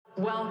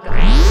Welcome.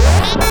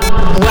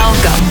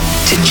 Welcome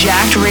to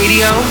Jacked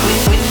Radio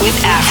with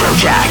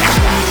Afrojack.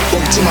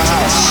 Welcome to my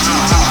house.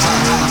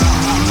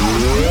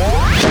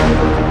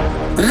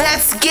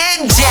 Let's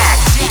get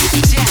jacked.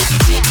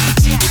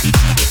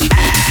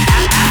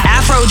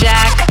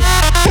 Afrojack.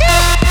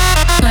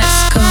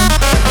 Let's go.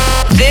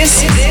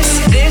 This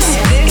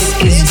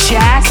is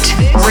Jacked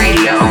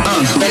Radio.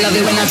 They love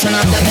it when I turn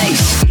up the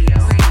bass.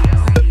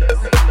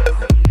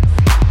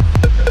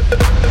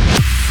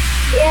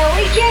 Yeah,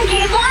 we can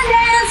keep on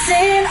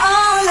dancing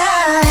all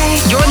night.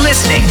 You're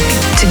listening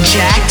to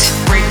Jacked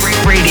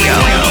Radio.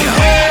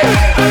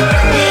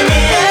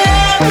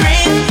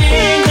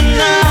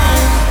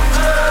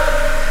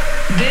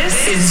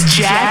 This is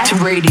Jacked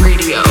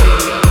Radio.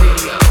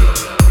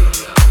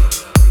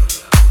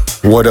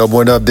 What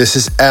up? This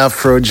is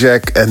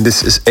Afrojack, and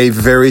this is a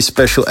very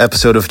special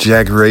episode of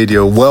Jacked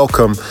Radio.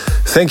 Welcome.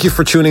 Thank you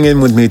for tuning in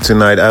with me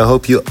tonight. I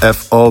hope you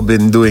have all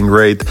been doing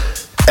great.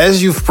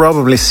 As you've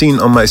probably seen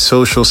on my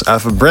socials, I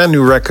have a brand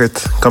new record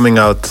coming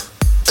out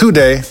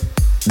today,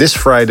 this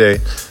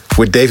Friday,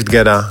 with David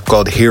Guetta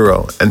called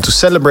Hero. And to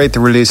celebrate the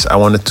release, I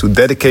wanted to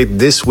dedicate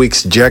this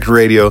week's Jacked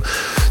Radio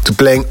to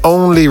playing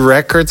only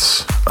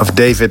records of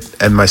David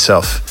and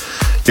myself.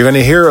 You're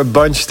gonna hear a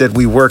bunch that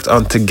we worked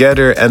on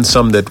together and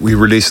some that we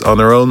released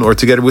on our own or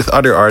together with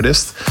other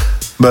artists.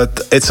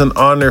 But it's an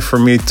honor for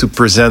me to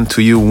present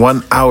to you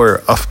 1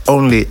 hour of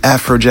only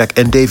Afrojack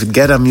and David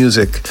Guetta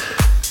music.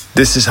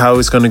 This is how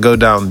it's gonna go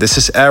down. This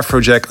is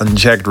Afrojack on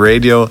Jacked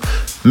Radio.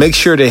 Make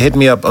sure to hit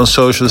me up on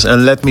socials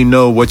and let me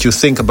know what you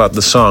think about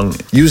the song.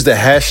 Use the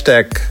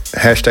hashtag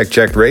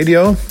Jacked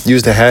Radio,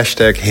 use the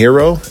hashtag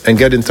Hero, and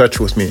get in touch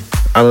with me.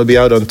 I'm gonna be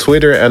out on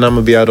Twitter and I'm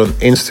gonna be out on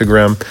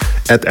Instagram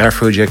at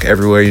Afrojack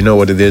everywhere. You know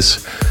what it is.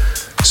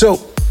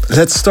 So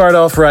let's start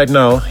off right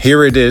now.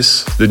 Here it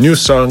is, the new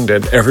song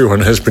that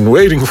everyone has been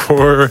waiting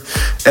for.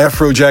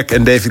 Afrojack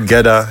and David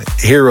Guetta,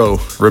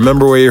 Hero.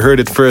 Remember where you heard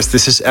it first.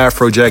 This is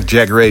Afrojack,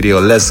 Jacked Radio.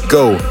 Let's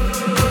go.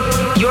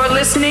 You're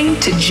listening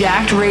to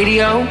Jacked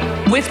Radio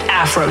with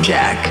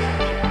Afrojack.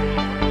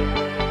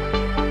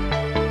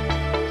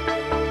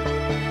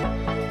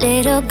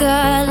 Little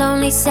girl,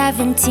 only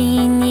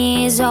 17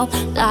 years old.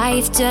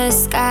 Life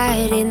just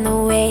got in the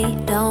way,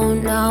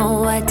 don't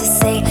know what to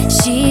say.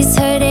 She's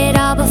heard it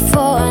all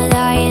before,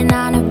 lying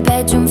on her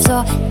bedroom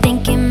floor,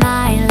 thinking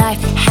my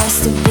life has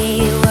to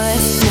be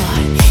worth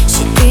more.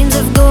 She dreams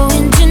of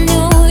going to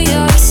New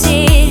York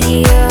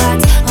City. Her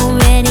heart's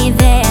already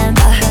there,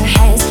 but her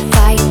head's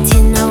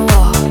fighting a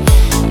war.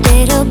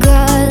 Little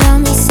girl,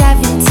 only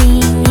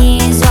 17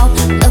 years old,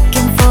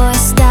 looking for a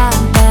star,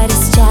 but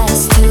it's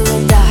just too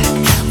dark.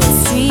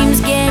 Dreams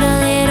get a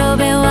little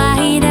bit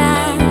wider,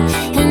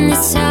 and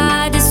it's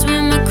hard to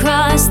swim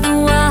across the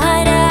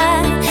water,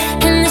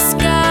 and the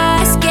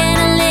scars get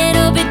a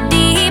little bit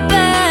deeper,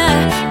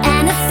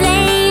 and the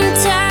flame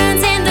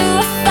turns into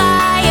a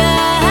fire.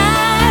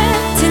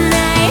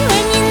 Tonight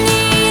when you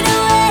need a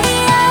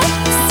way out,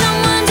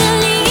 someone to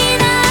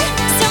lean on,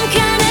 some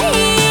kind of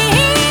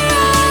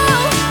hero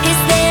is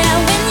there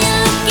when you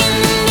look in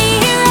the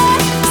mirror,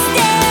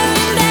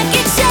 staring back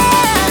at you.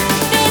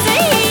 There's a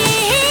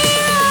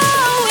hero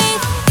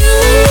with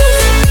you.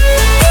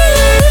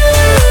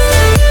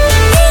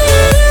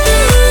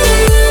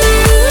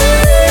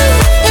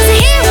 There's a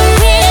hero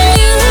in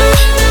you.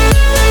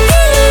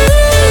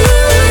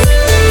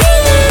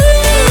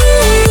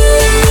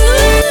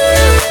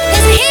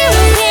 There's a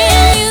hero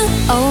in you.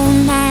 Old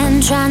man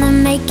trying to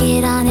make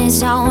it on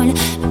his own,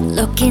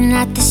 looking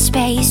at the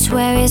space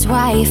where his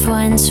wife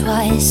once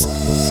was.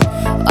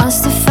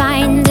 Wants to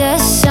find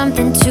us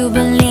something to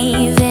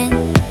believe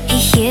in. He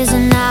hears a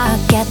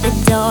knock at the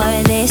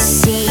door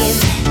this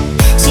evening.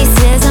 She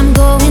says, I'm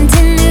going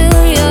to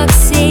New York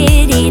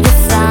City to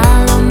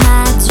follow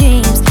my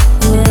dreams.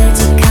 Would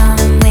you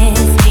come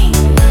with me?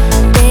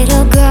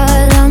 Little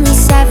girl, only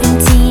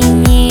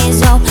 17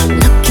 years old,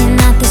 looking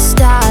at the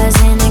stars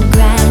in her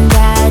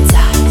granddad's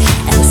art.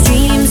 And those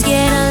dreams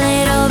get a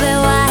little bit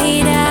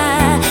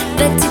wider,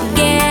 but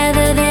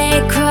together they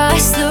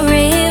cross the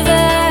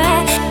river,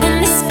 and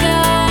the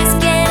scars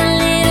get a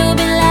little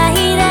bit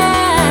lighter,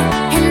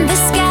 and the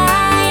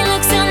sky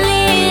looks a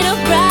little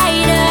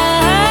brighter.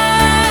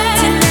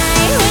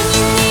 Tonight when you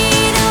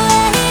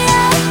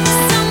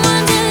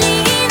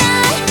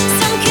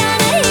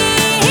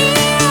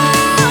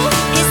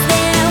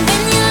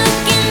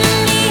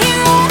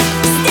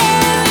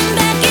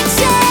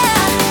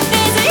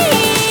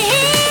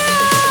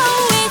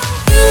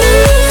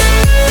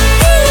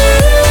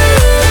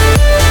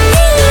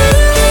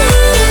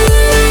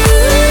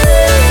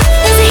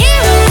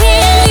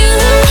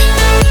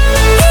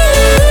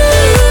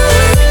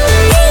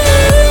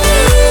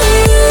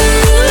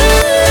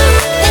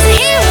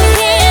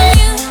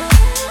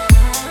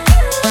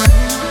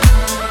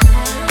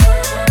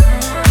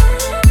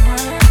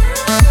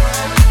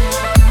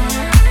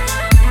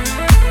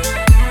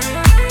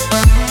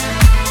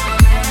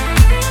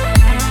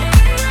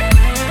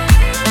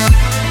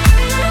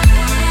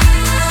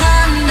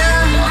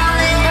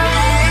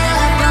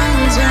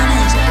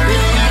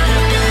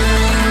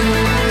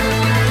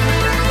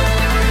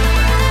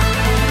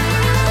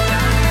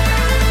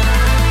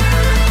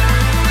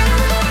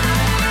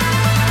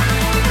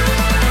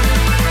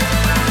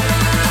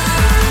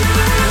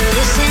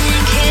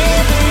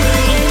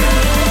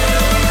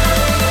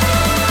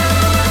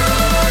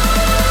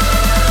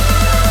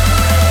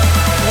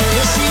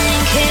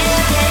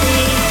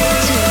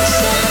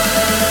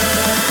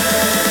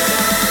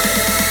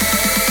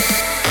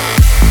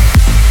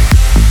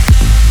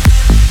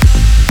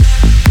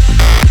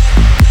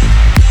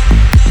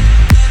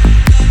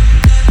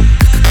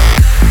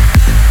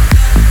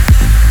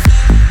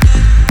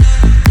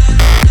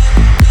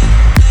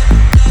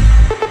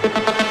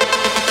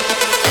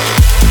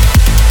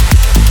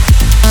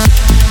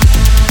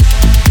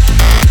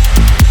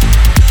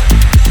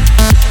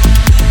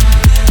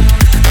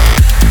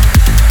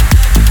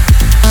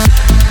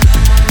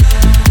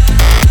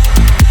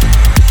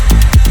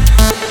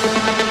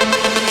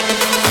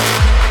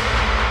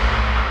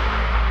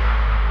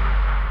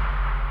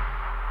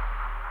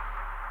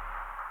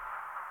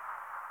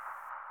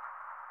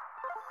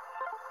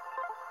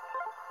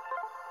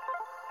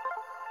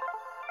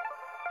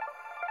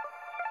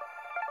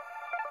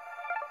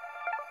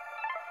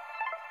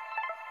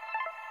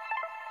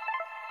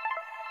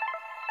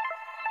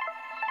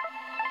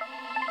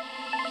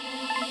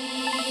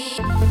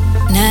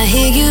Now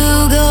here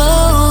you go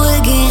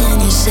again.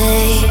 You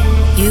say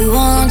you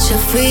want your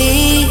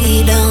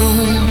freedom.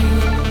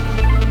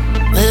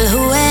 Well,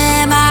 who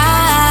am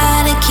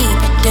I to keep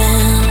it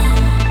down?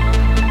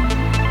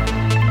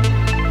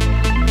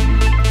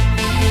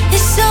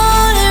 It's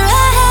only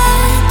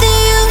right that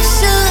you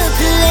should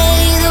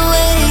play the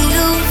way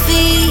you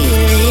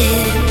feel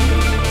it.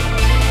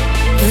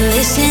 But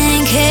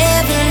listen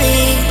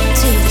carefully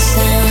to the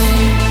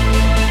sound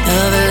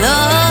of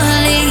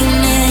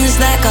loneliness,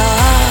 like a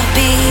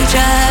heartbeat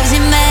drives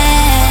you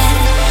mad,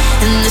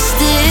 and the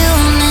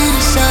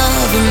stillness of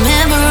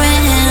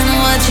remembering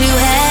what you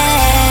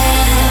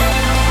had,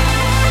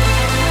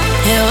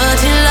 and what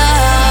you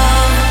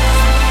love,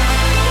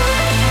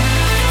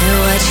 and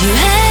what you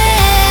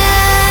had,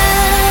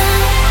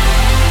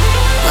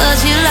 what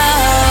you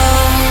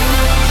love.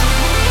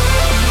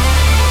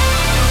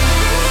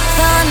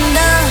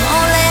 Thunder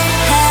only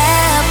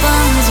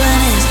happens when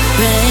it's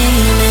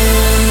raining.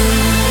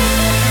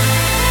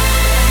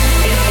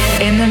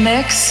 In the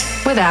mix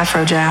with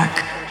Afrojack.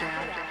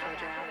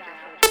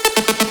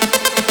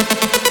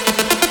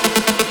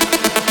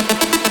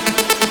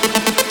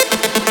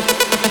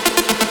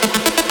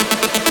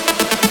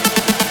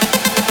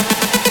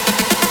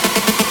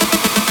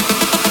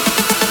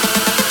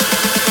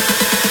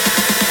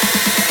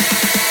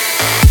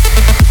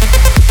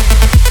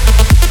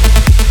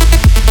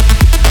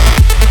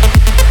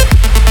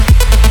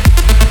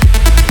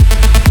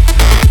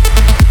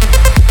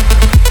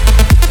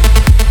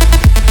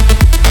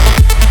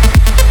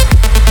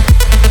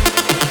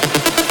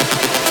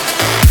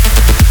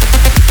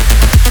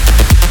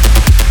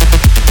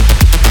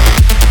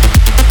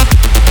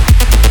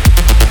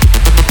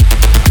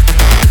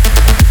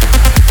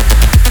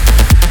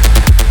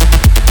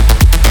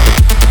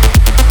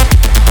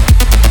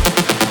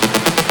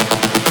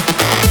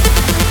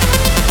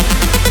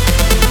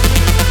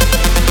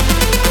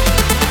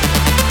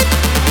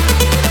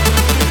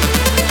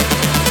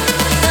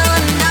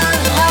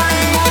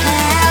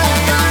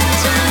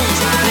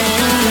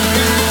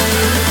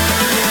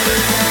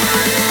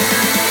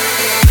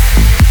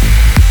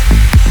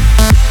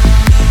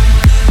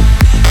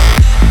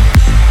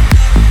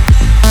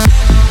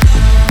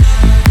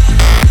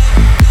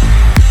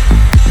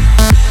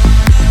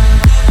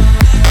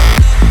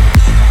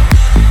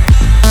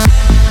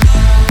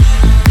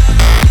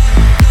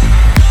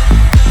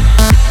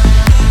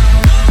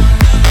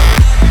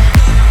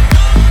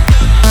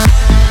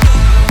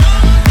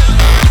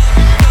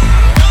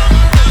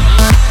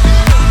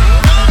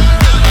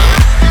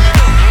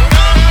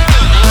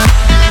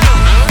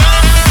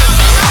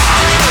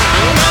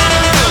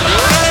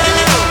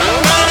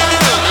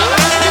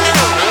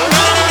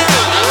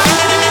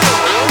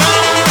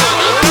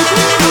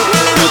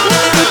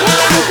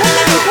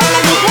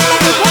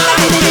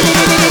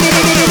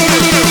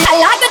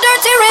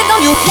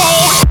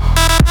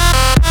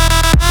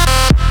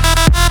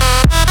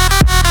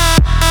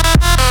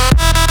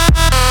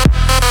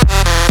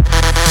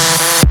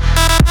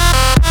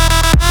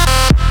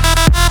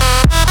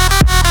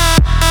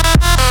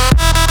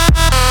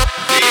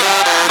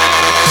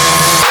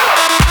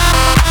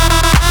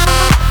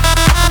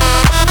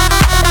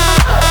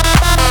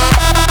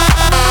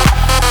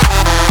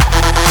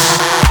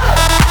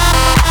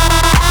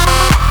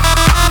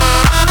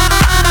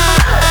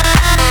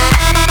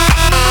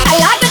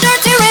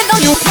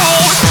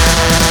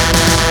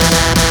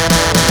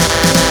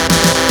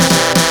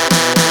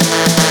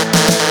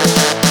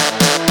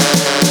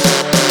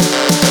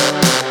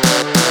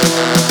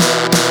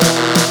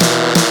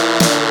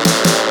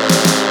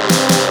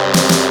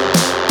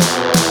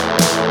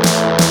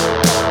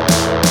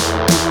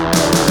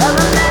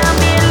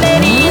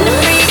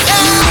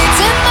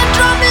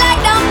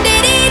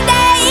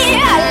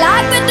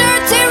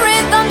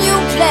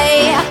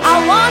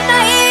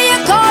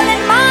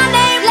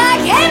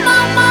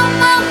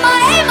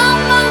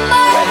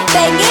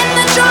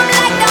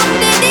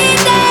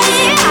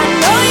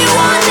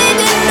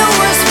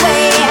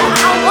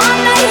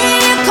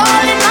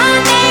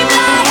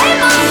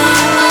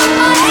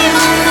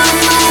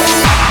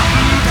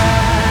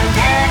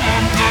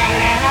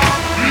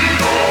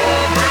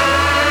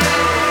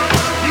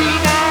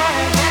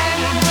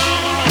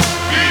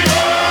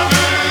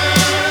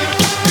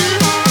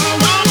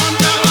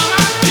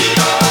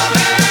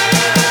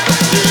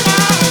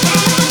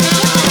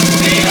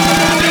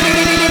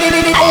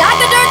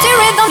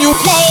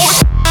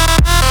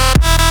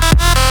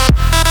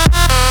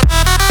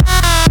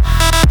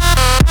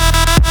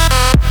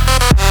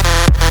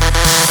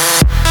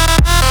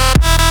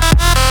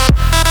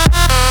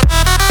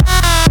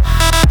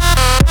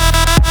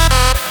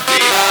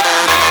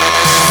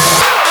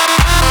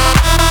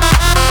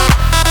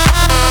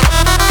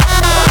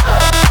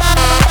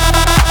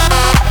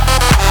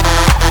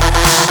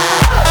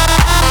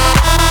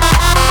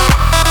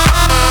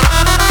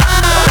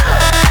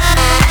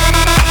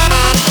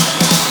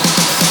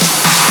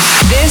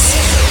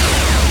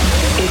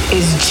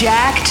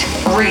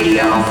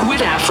 Radio with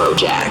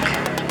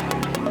Afrojack.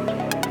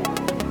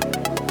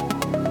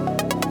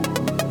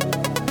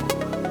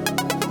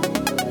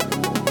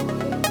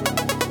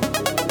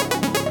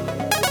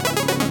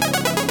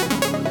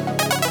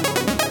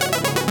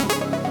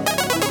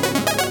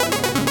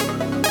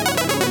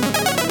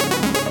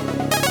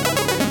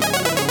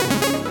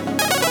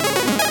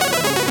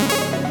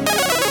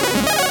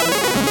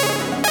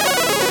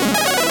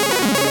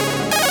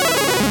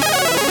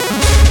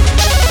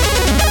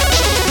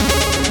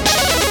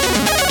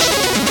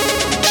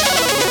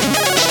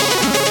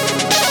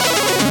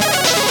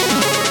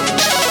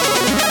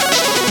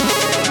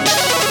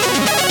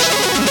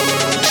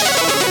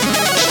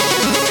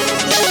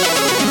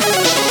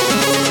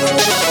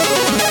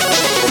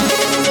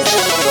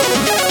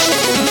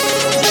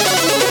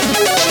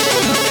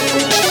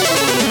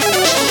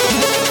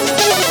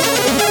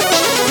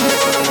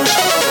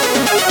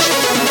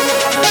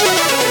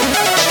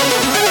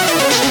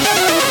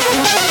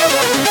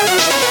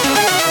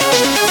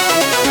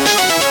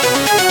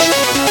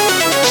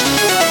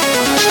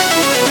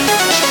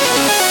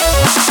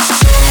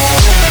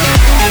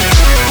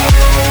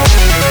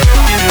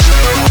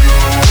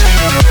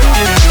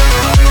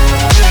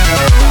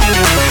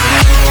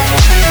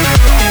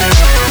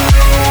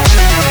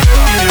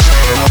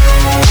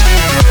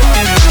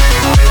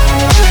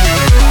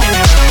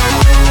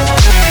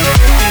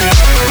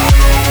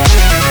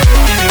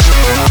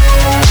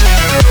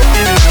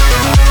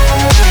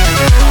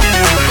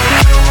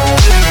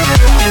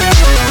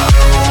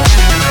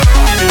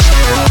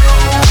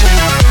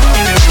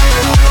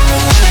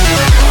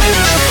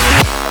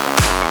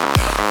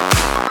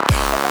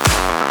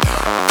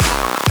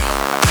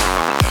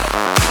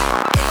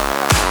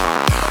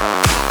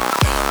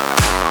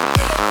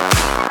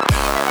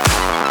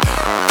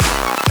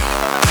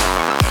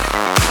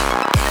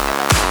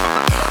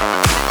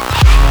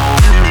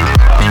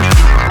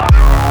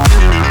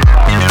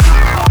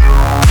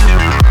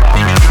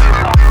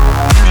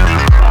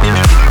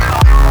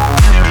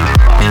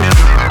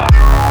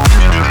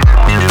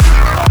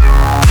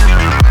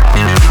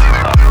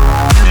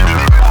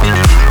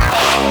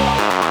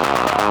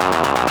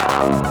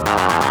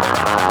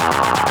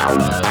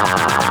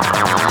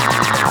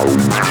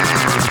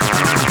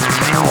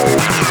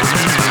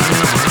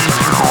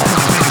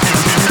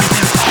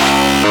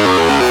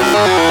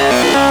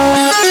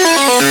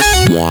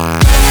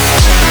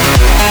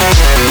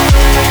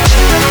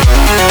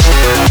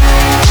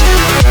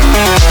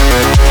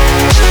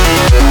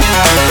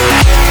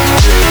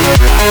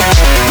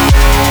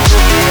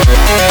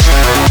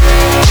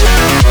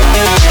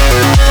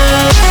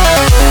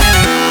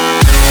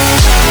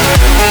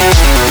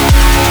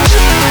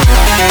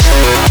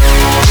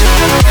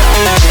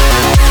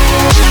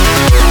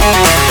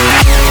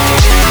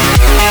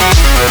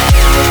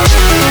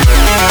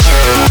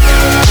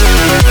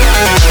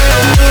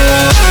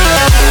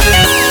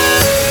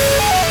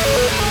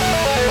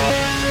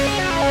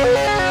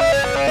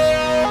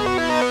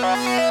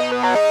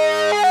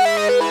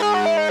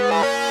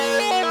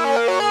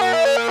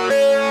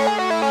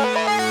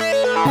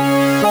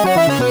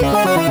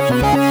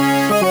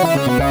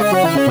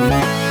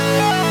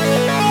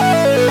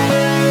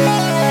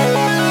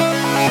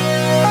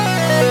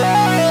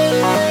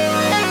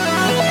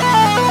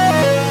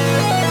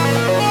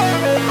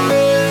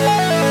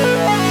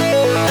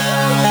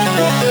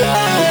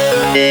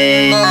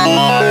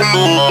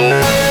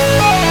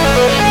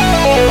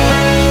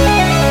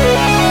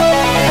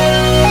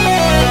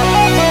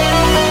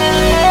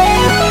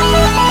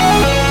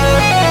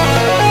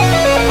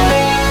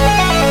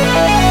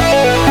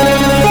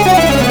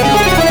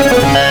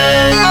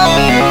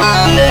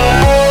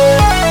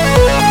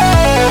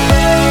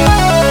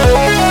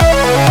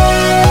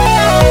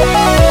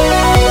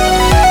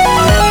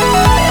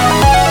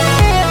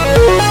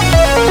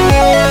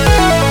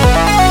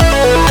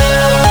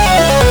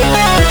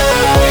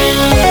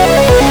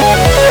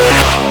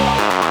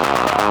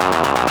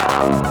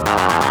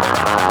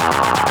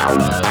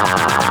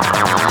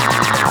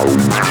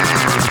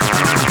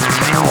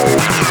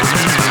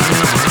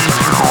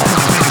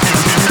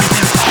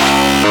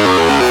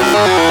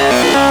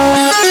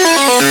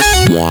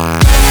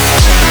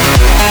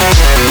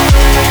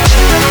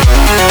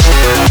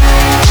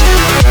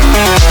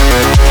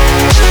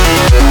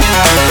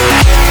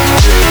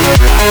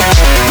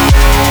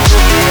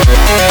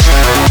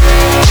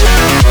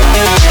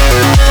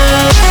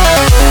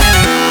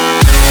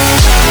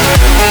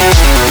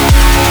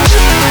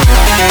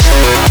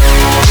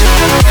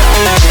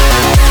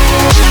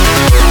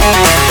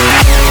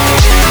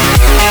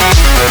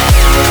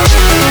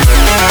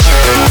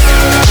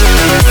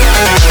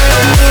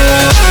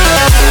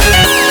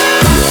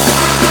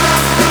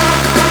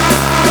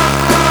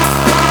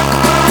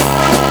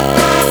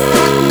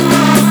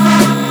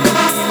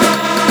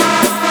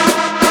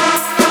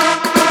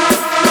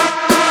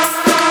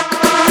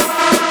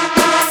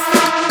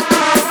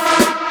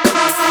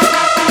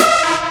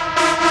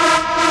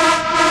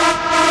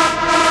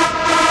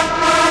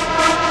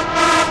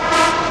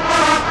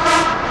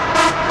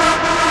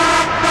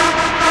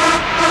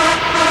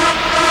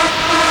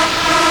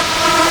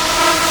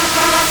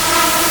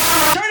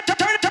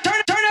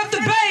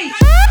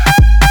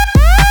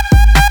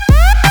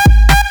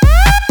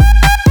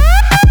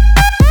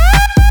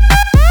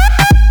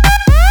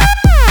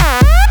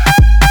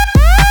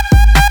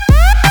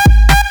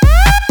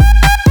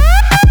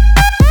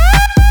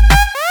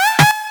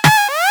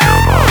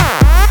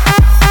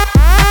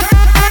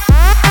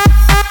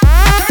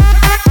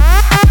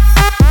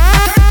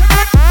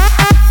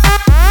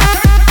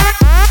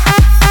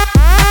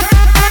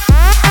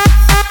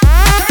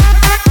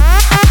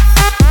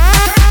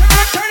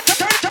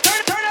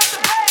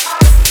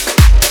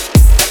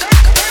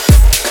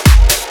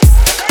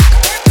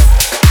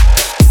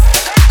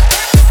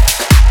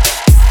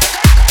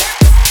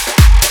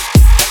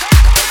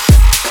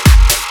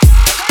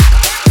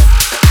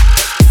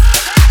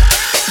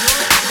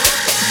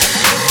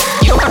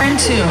 in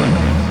tune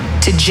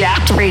to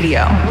Jacked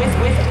Radio with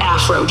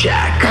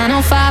Afrojack.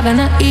 9:05 in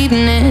the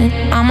evening,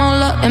 I'm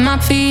all up in my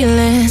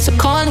feelings. So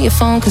call your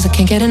phone cause I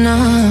can't get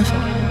enough.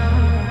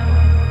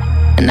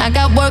 And I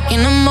got work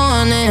in the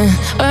morning,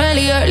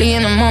 early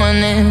in the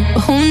morning.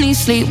 But who needs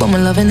sleep when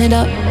we're loving it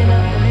up?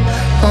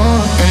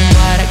 Oh, and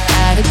what I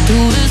gotta do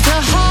is the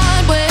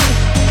hard way.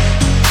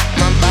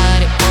 My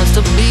body wants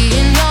to be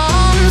in your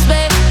arms,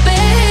 baby.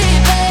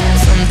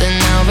 Something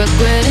I'll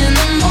regret in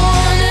the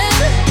morning,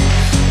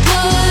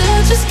 but I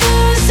just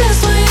can't resist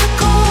when you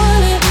call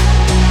it.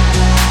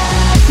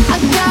 I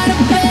got a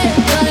bed,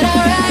 but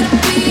I'd rather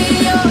be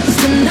yours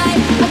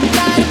tonight. I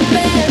got a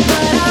bed,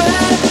 but I'd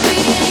rather be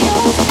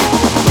yours.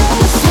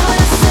 That's what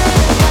I said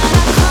when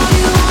I call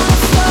you on the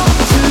phone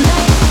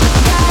tonight. I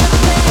got a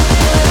bed,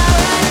 but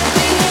I'd rather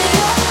be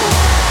yours.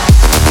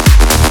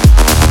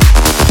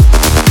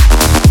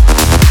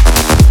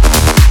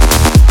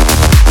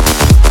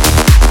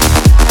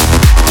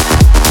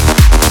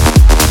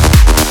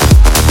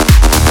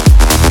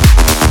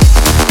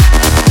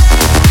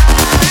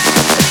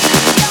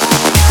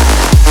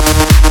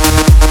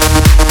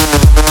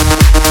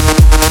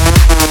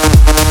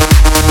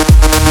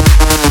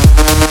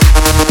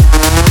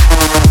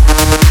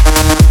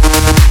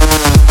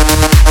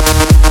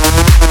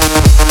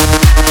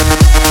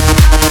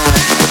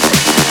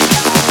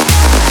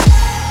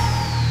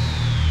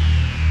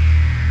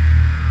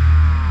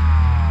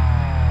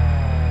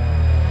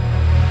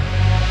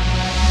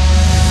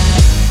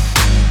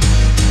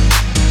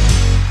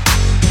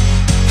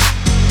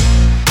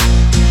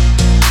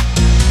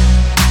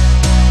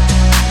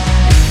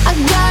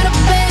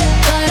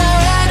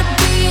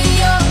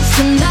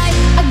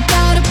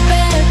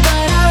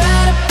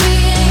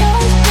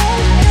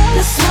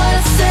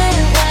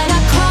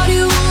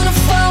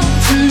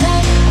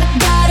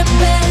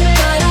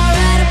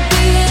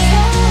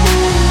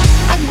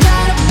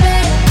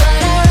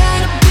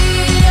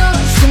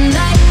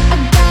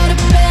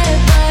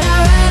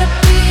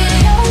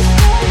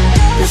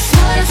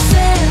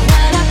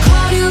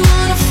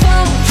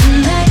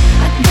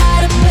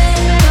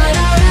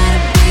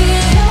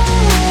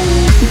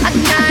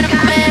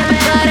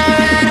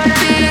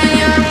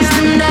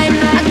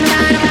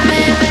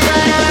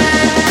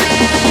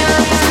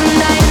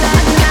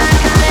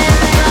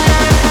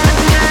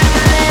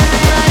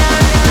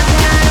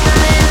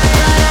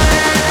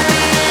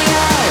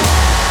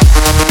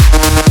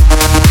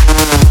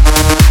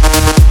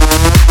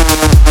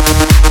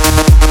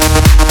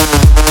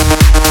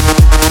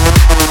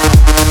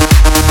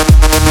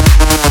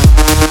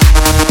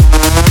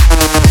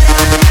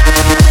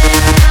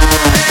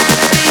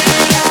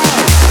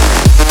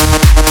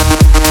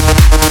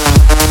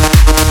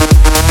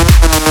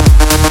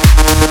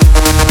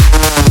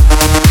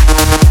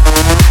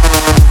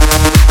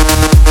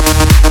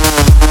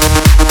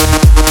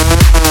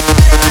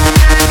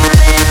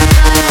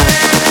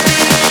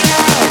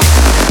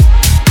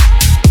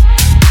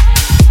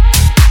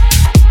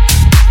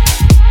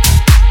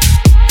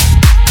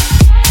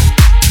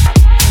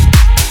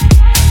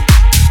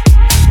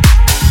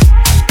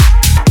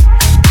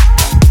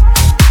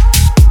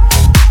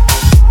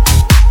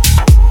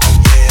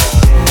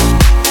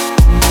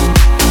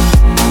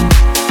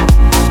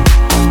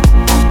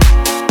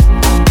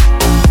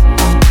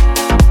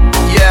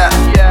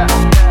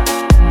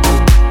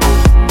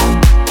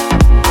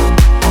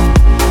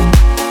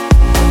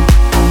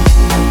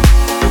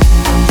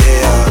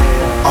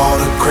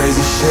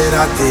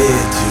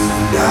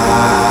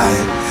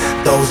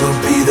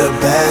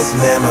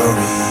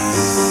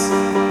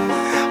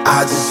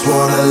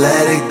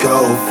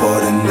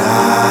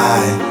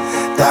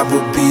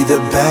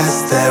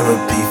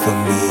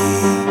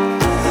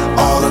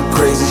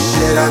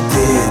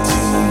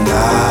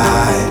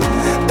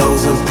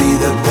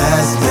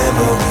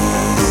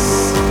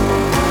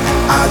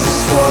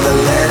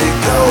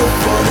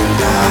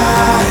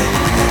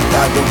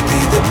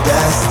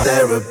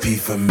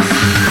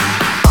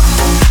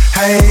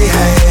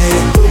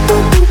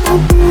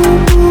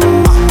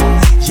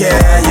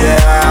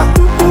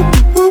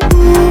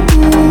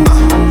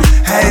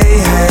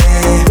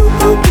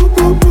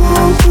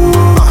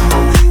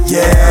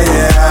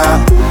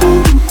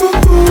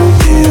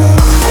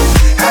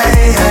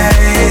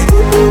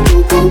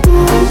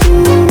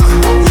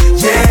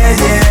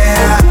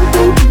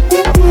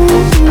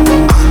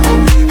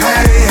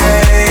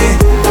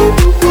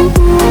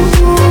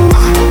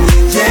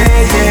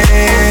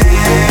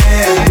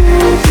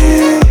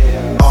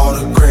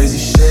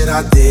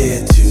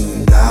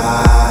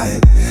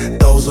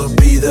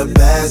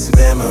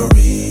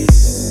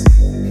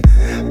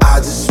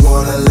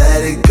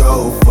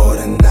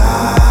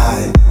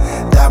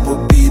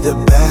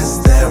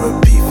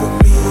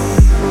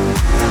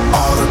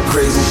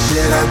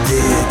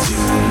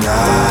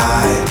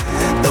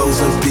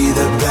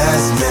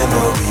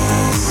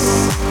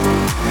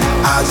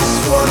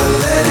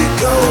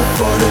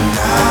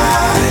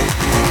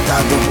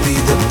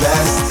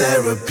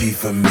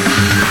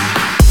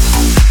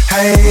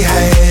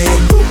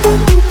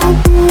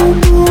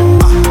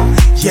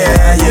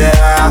 Yeah,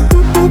 yeah.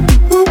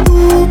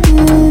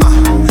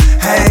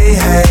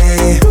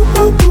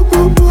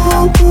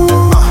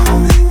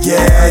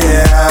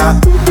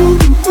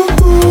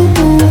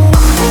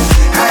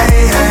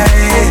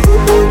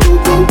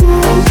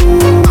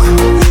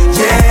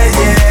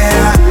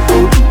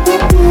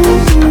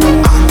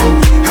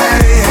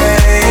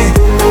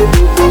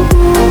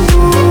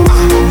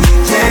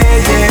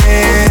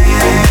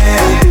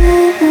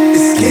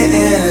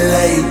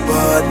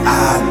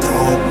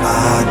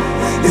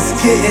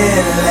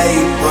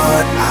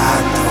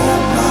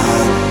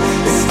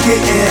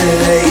 getting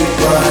late,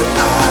 but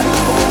I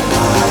don't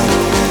mind.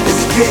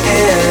 It's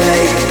getting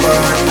late,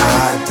 but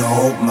I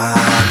don't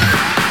mind.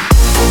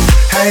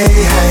 Hey,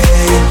 hey,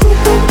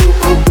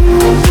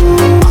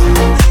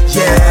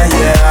 yeah,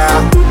 yeah.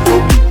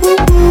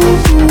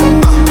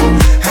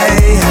 Hey,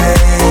 hey,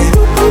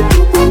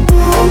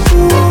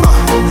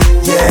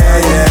 yeah,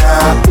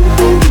 yeah.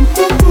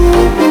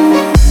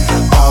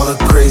 All the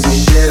crazy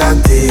shit I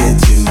did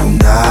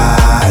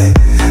tonight,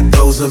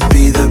 those will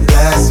be the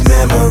best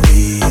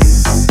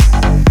memories.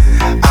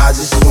 I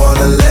just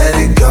wanna let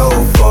it go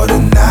for the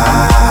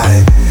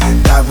night.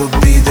 That would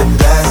be the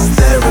best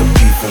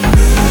therapy for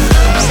me.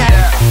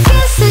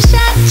 Kiss the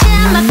shot,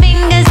 jam my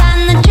fingers on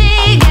the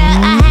trigger.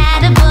 I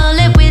had a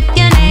bullet with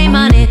your name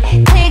on it.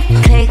 Click,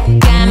 click,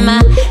 got my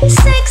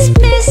sex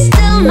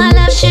pistol. My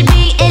love should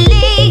be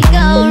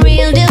illegal.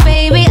 Real deal,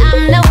 baby,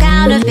 I'm no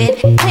counterfeit.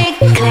 Click,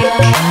 click.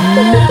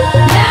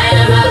 Line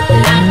 'em up,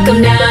 knock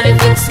 'em down.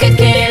 If it's good,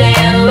 kill it,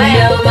 oh,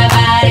 oh. My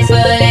body's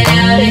fully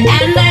loaded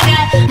and I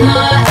got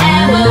more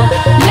ammo.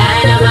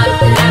 Line 'em up,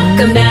 knock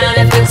 'em down.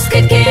 If it's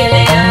good, kill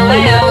it, oh,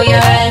 oh.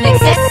 You're an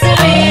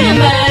accessory to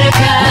murder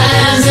car. My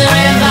love's a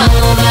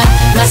revolver,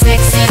 my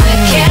sex is a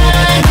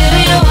killer. Do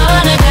you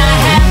wanna die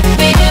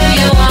happy? Do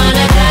you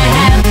wanna die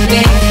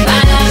happy? My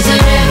love's a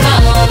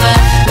revolver,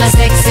 my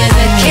sex is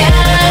a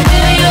killer. Do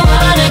you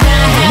wanna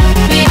die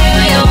happy? Do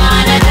you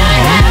wanna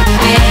die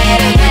happy?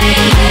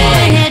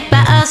 Hit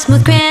by a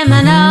smooth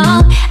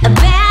criminal, a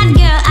bad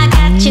girl. I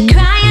got you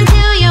crying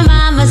to your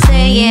mama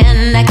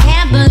saying I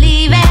can't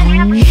believe it.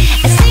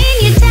 I seen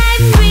you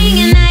type, bring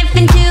a knife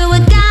into a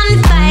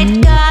gunfight.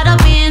 Caught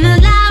up in a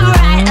love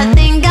right, I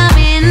think I'm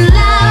in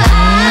love.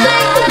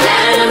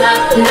 Line 'em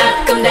up,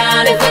 knock 'em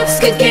down. If it's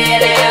good,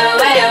 get it, oh,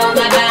 oh.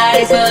 My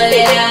body's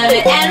fully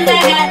loaded and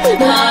I got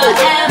more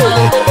ammo.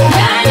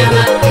 Line 'em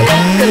up,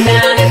 knock 'em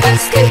down. If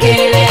it's good,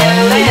 get it,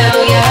 oh, oh.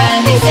 You're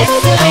an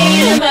accessory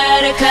to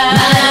murder car.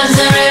 My love's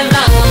a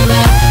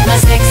revolver, my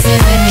sex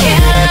is a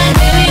killer.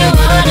 Do you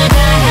wanna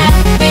die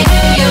happy? Do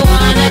you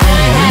wanna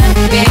die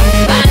happy?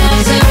 My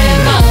love's a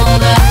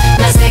revolver,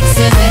 my sex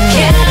is a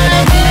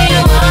killer. Do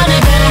you wanna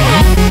die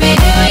happy?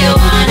 Do you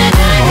wanna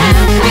die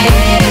happy?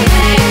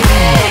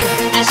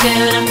 I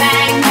shoot 'em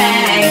bang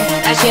bang,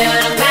 I shoot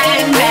 'em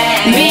bang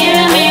bang.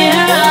 Mirror,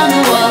 mirror on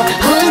the wall,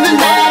 who's the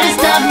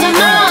baddest of them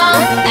all?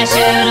 I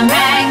shoot 'em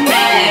bang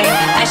bang,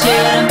 I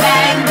shoot 'em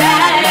bang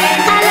bang.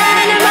 I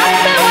line 'em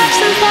up and watch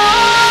them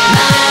fall.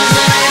 My love's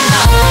a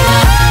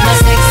revolver, my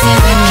sex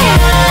is a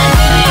killer.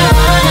 Do you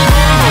wanna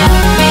die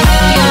happy? Do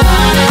you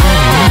wanna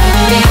die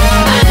happy?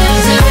 My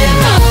love's a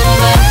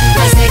revolver,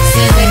 my sex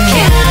is a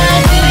killer.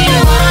 Do you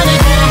wanna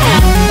die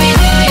happy?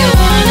 Do you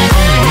wanna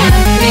die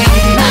happy?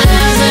 My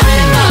love's a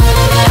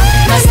revolver,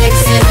 my sex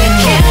is a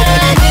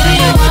killer. Do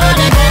you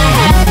wanna die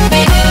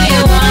happy? Do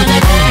you wanna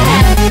die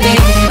happy?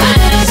 My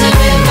love's a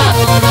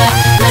revolver,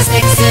 my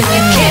sex is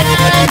a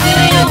killer. Do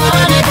you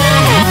wanna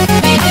die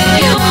happy? Do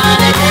you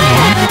wanna die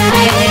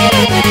happy?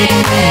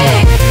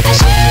 I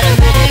shoot 'em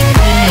bang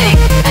bang,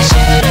 I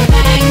shoot 'em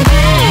bang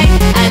bang.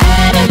 I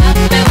light 'em up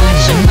and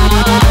watch 'em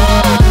fall.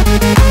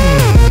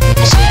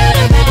 I shoot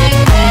 'em bang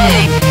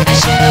bang, I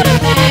shoot 'em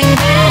bang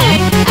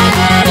bang. I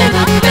light 'em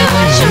up and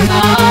watch 'em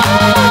fall.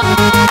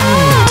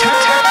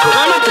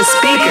 Turn up the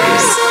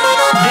speakers.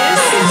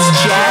 This is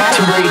Jacked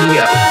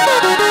Radio.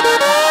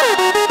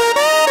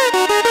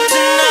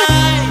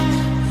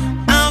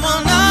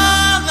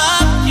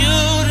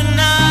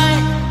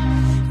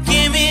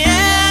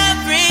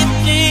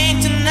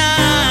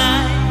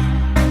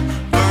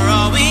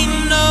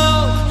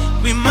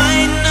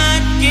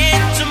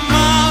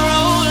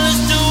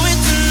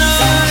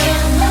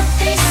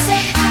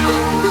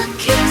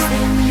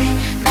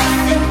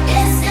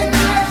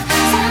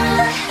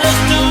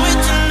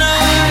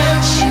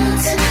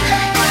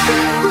 Tonight,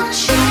 I want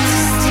you to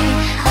stay.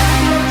 I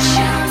want you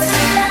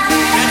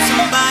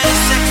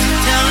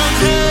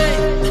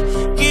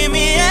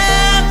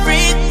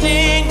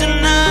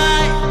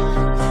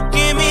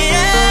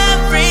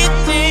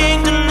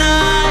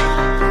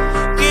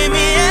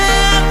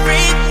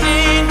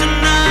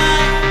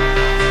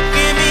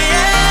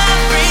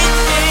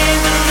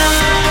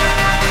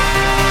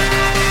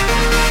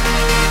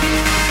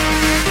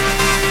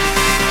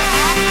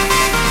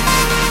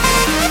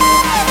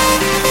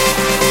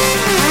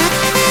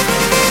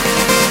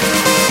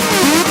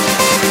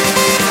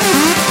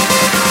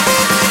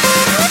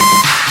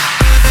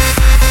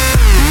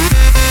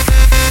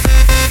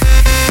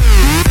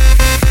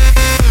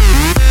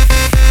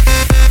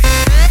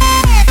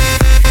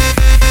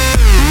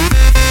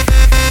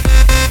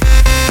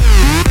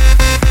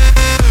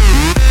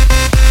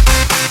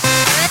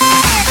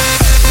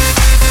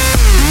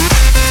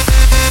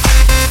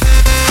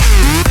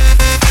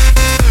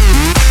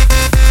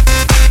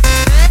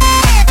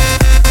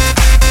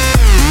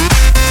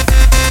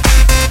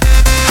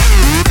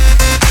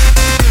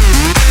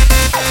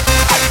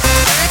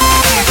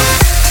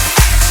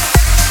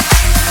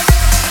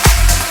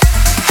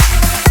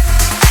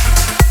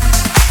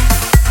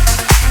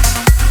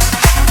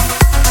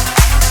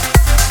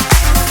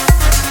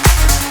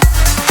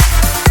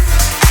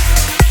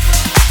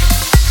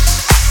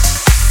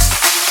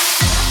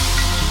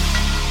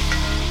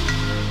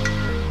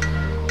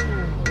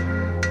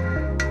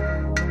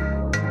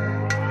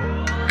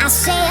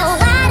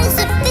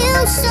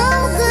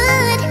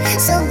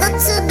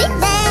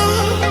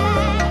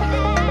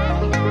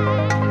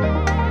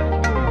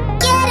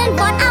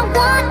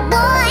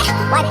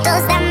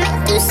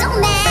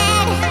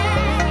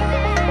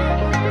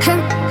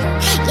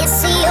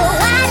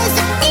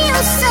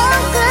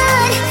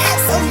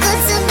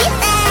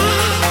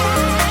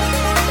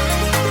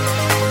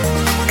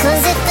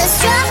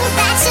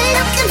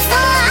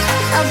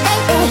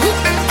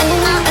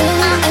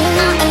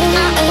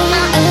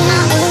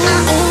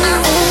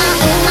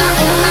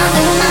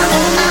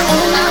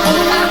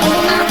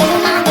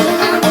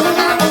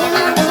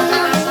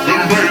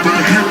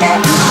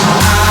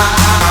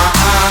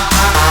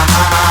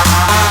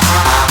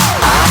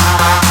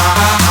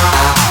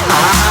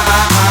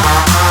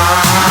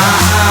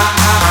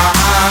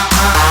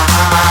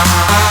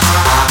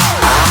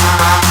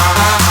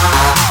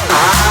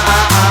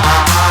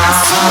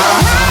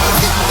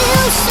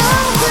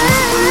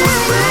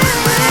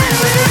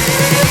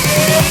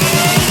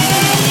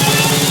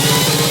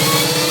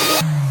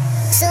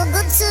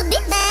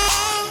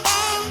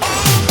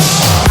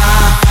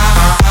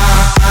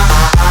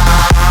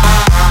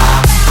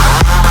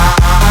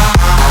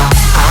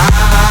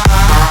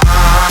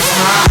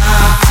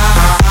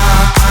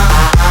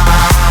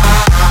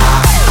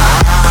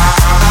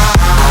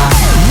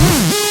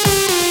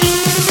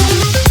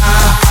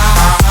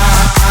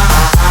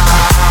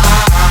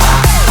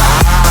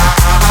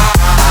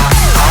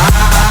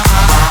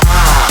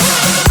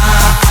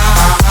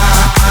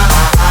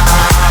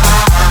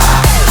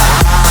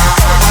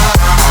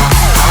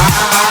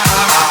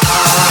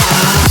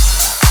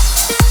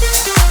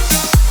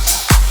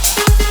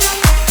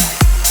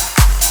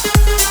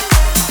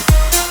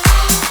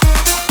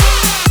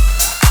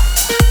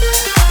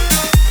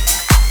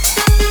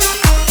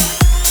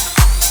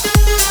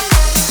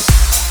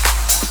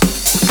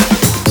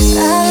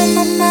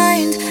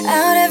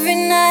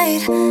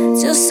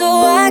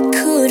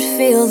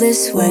feel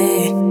this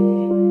way.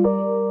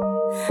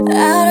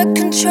 Out of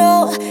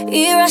control,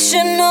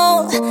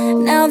 irrational.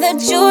 Now that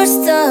you're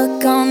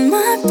stuck on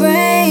my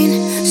brain.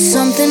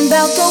 Something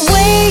about the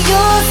way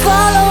you're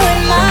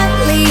following my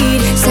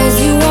lead says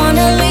you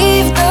wanna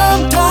leave the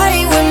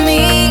party with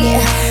me.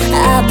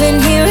 I've been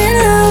hearing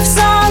love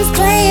songs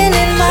playing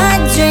in my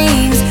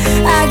dreams.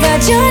 I got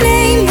your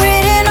name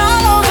written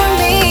all over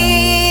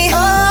me.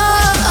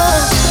 Oh,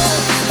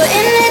 we're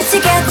in it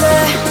together,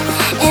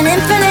 an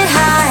infinite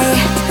high,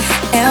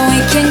 and we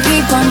can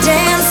keep on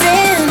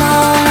dancing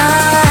all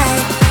night.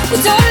 We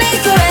don't need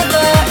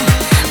forever,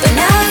 but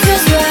now it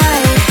feels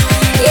right.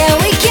 Yeah,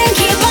 we can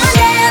keep on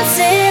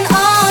dancing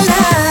all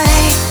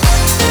night,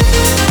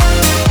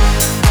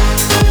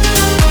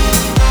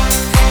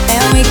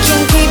 and we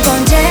can keep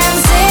on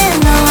dancing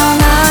all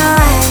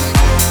night.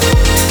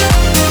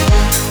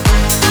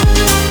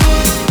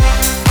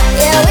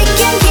 Yeah, we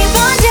can keep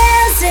on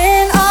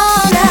dancing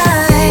all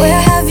night.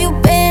 Where have you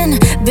been?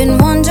 Been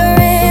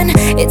wondering.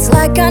 It's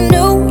like I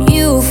knew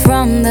you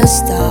from the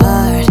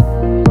start.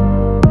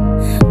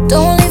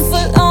 Don't leave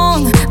for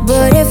long,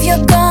 but if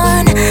you're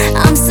gone,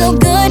 I'm still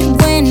good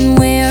when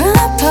we're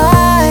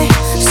apart.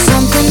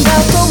 Something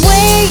about the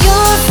way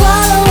you're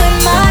following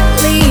my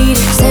lead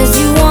says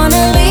you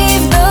wanna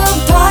leave the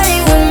party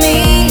with me.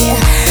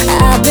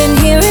 I've been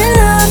hearing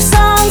love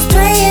songs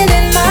playing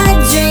in my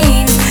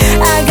dreams.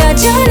 I got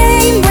your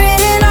name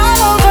written all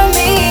over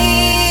me.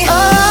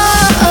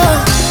 Oh,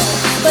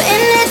 we're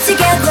in it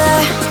together,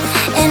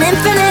 an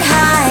infinite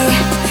high,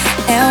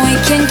 and we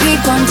can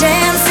keep on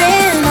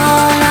dancing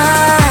all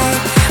night.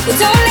 We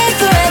don't need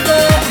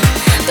forever,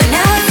 but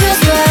now it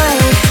feels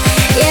right.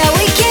 Yeah,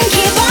 we can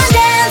keep on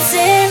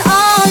dancing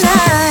all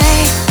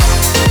night,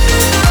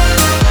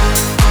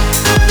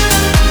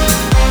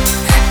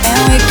 and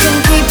we can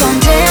keep on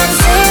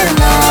dancing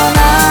all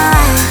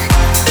night.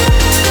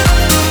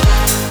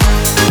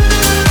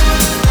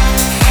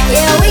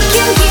 Yeah, we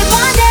can keep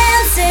on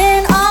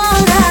dancing all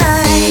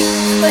night.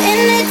 We're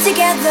in it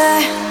together,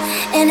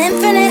 an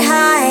infinite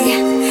high,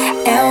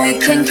 and we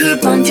can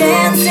keep on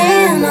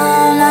dancing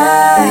all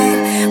night.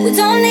 We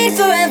don't need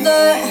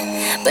forever,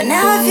 but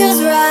now it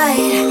feels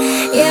right.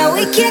 Yeah,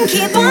 we can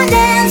keep on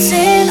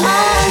dancing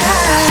all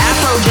night.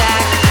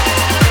 Afrojack.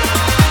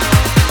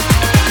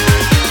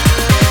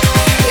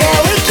 Yeah,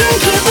 we can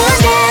keep on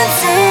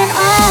dancing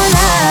all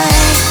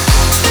night.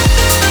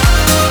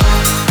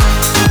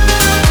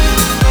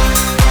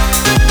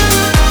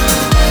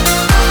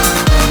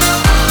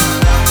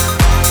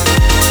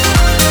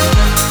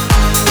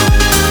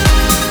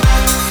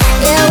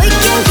 Yeah, we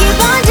can keep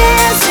on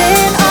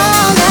dancing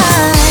all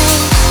night.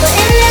 We're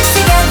in it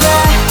together,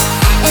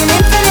 an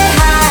infinite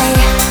high,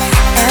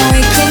 and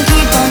we can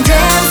keep on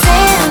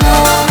dancing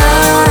all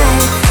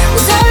night.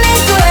 We don't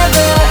need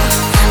forever,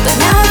 but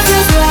now it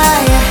feels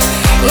right.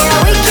 Yeah,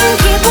 we can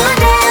keep on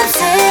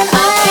dancing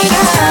all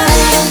night.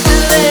 To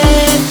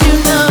let you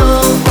know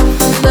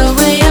the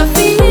way I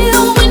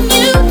feel when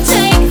you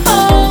take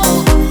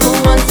hold.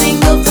 One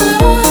single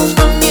touch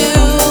from you,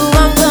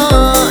 I'm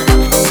gone.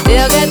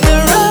 Still get the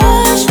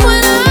rush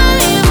when I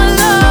am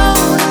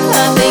alone.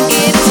 I think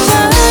it's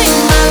time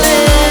I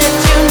let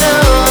you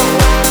know.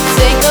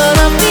 Take all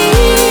of me,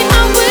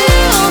 I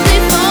will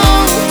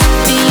default.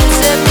 You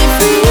set me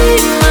free,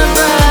 my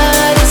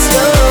pride is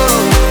slow.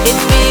 It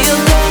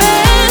feels the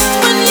best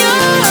when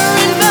you're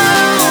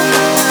involved.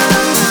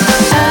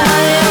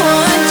 I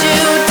want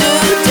you to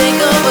take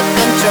over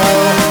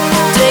control.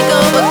 Take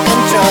over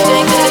control.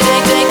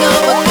 Take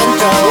over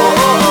control.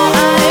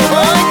 I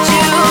want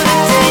you to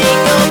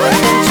take over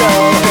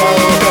control.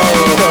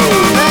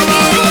 Plug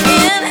it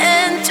in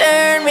and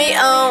turn me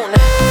on.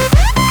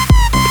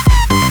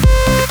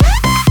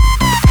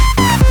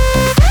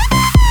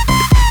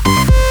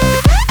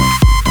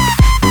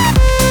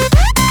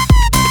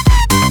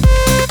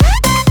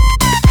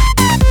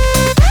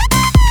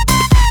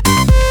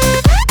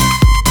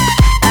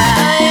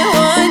 I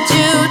want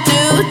you to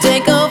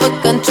take over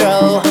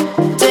control.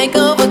 Take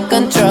over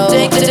control.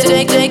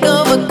 Take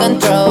over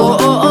control.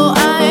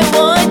 I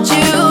want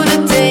you to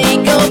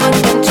take over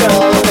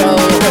control.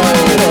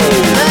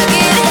 Plug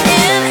it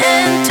in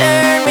and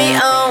turn me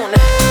on.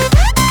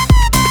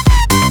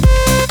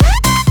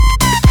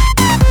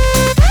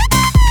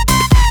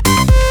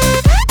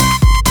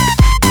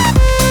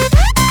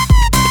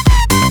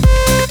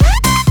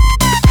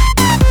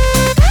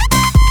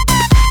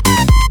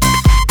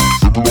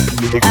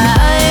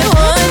 I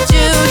want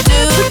you to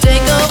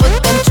take over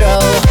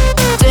control.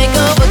 Take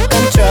over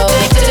control.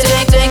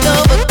 Take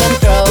over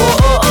control.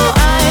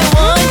 I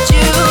want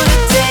you to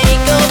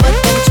take over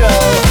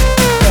control.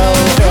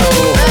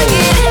 Plug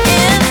it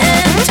in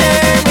and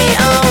turn me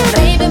on.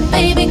 Baby,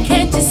 baby,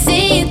 can't you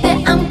see that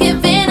I'm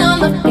giving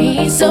all of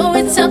me? So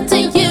it's up to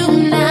you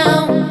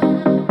now.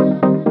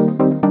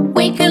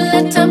 We could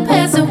let time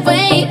pass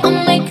away or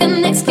make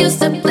an excuse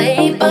to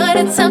play, but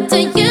it's up to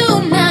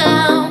you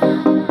now.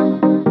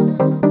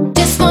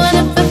 Just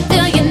wanna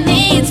fulfill your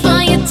needs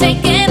while you're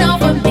taking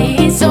over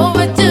me. So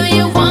what do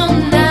you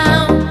want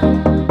now?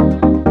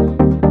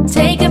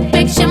 Take a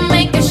picture,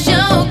 make a shot.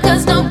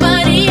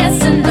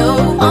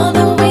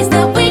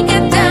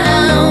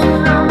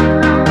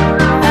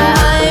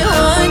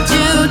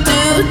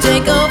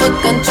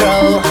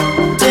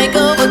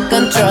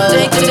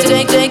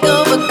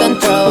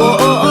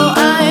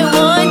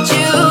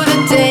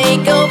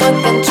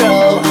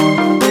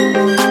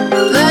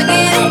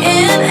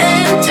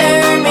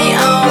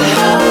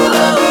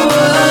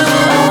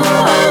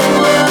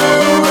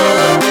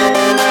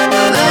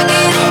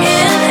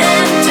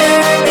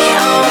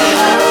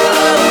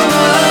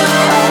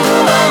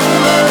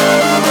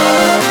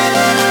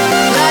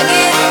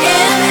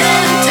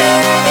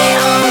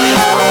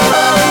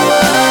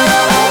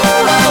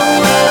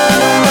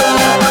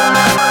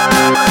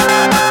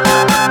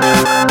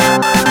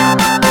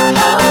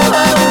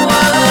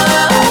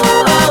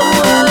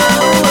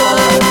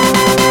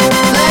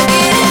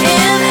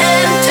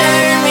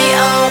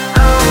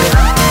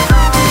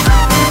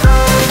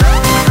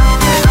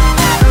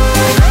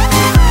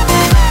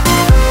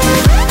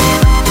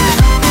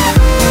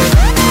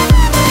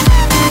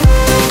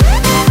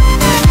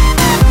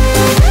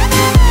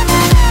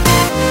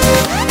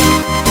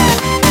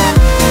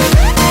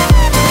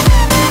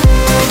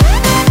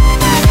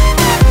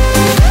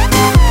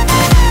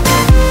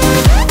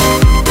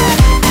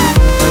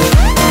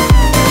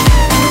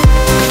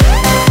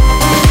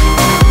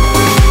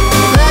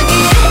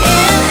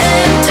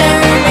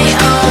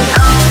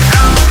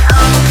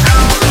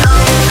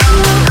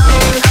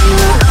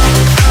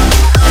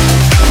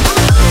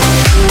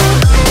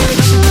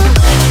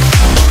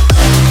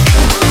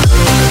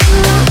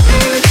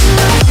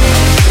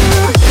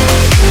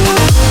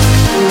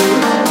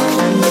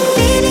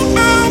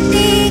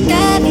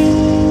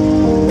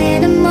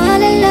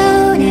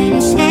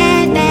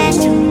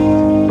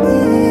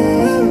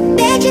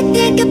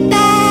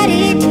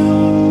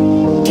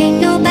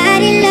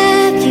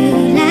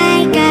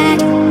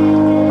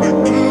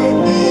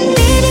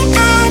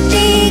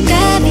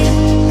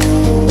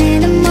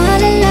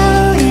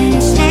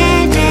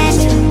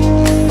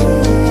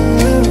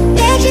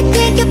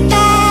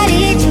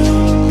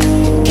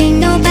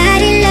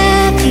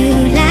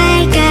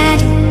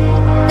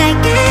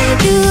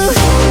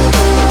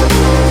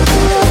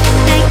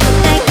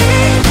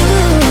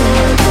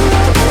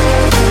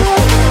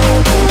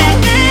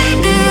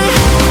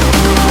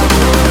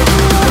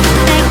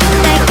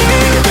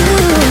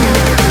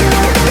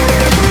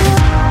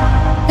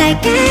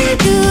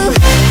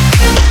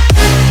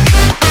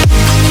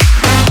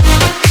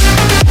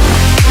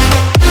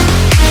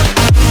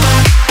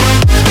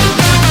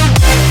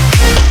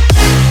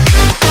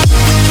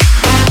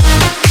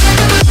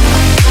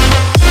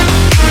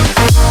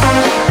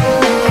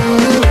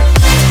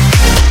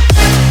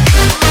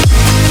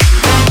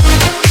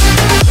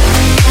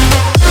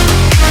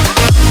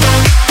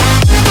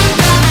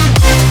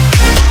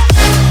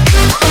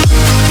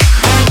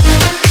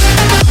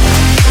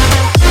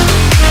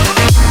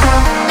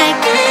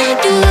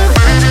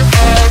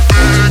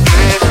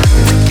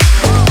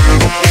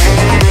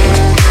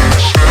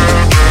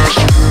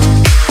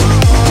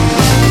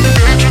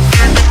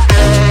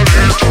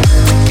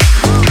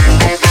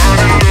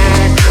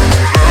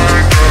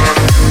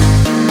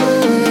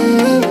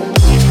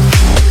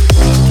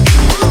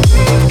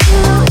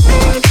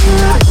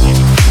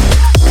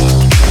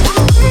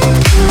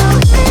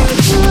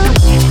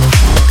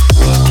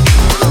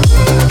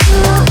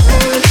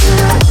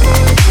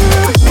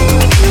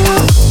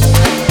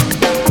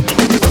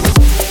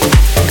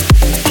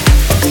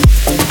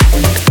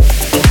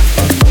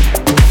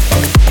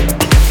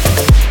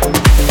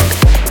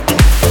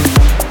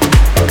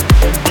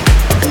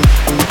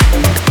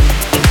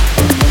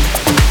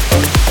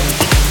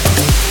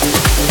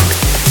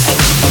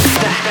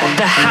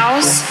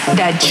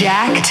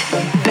 Jacked,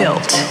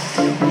 Built.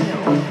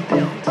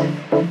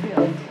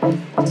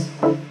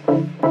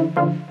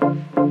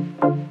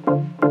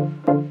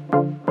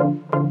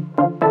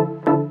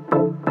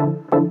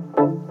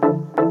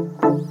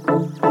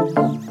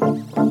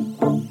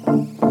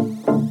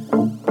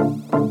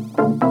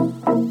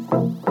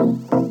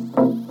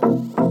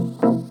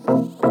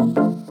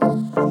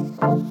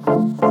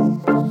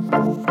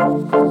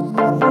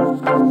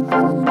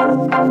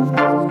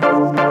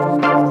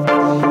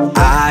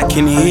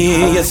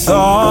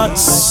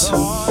 Thoughts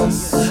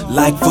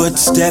like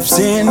footsteps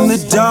in the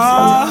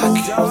dark.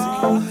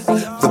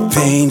 The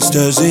pain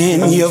stirs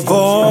in your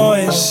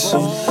voice,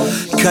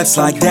 cuts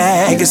like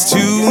daggers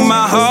to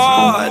my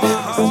heart.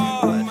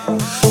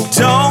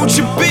 Don't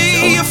you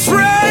be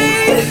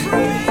afraid,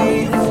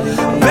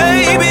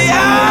 baby,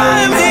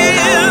 I'm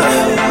here.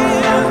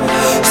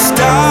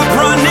 Stop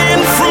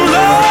running from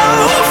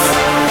love,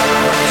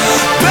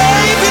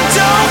 baby,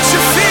 don't you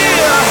fear.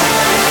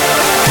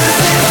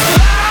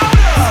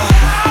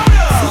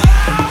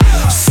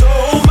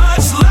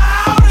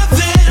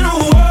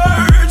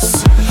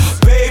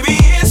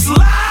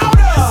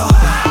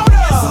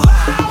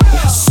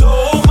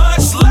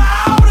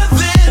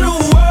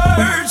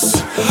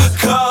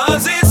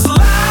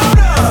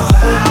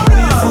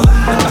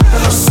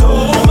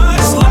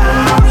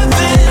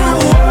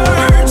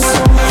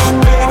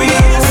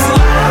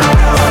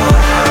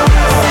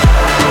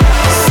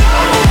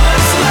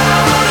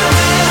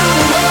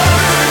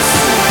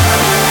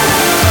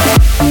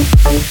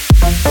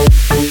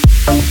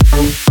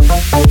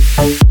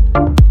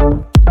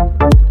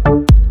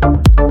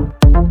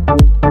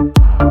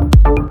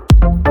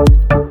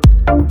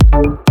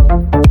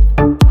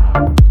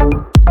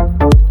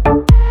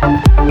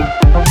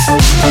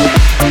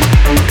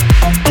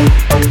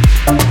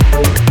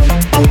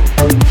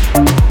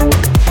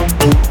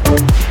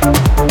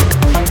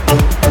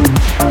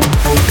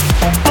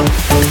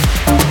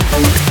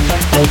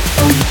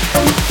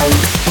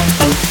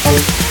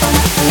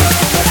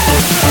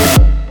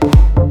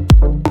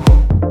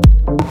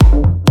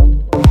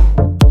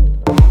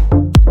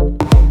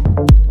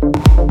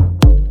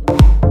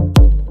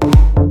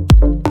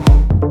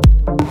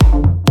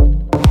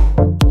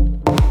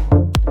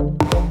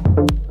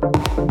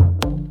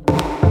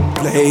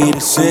 Played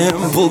a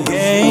simple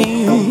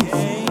game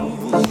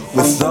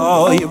with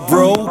all your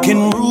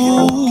broken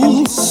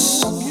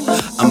rules.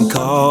 I'm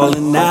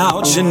calling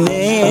out your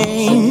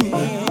name,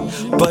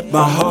 but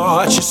my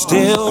heart you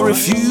still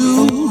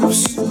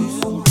refuse.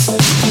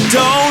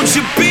 Don't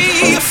you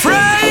be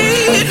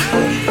afraid,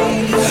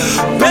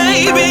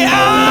 baby,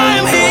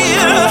 I'm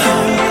here.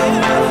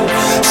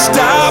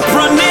 Stop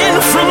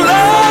running from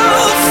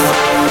love,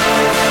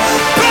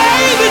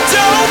 baby,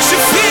 don't you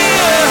fear.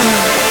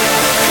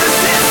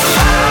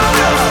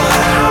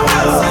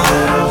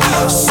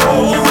 So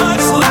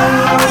much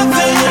louder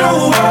than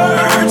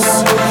words,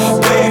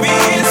 baby,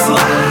 it's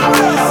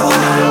louder.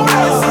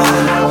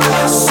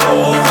 So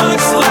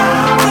much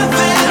louder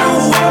than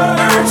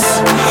words,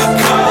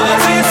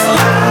 'cause it's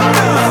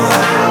louder.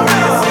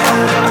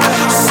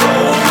 So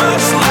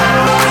much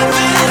louder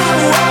than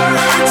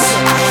words,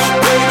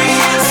 baby,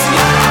 it's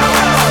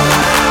louder.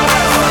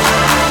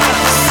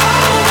 So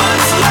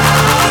much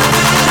louder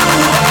than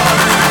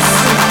words.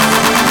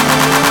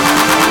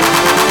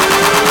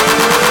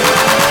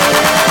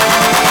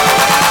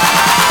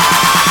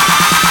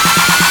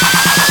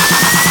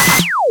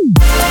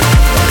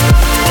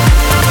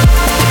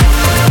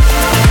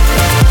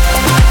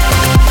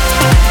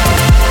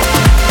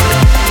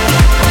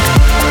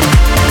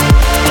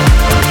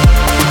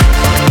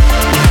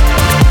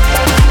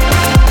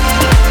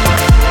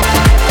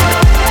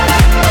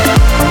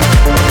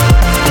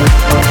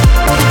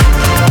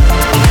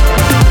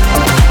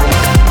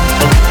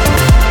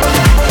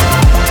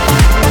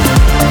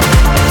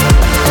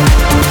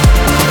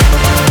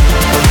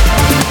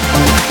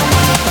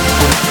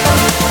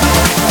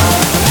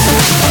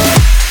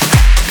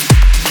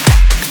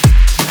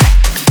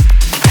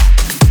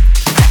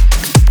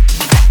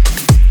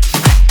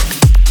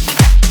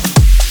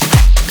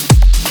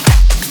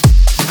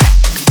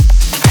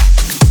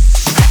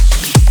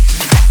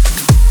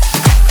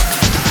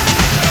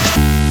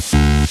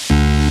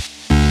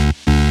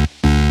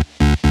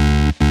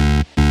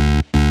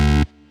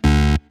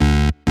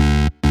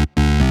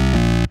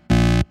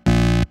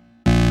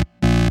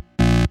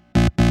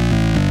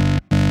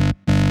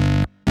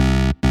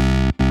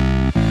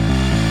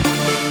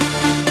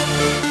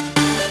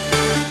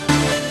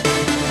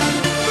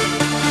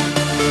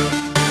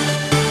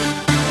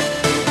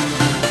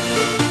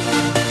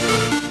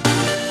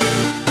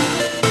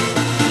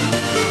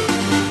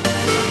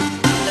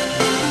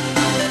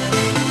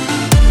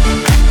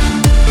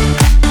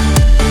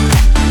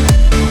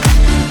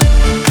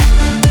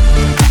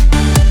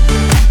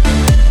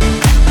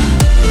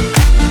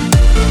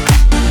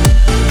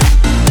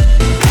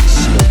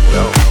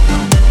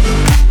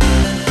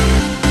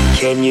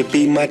 Can you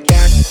be my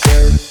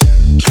doctor?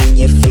 Can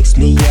you fix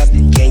me up?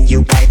 Can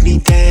you wipe me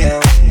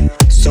down?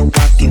 So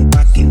I can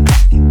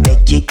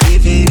make you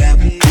give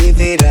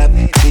it up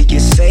till you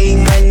say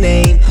my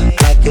name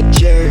like a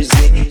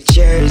jersey.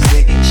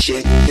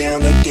 Shutting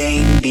down the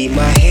game, be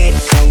my head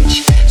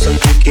coach, so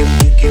you can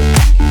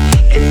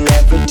and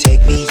never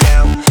take me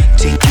out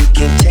till you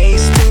can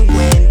taste the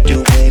wind.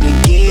 Do it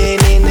again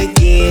and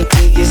again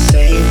till you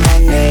say my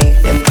name.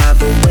 And by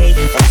the way,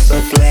 I'm so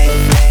glad.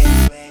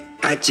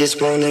 I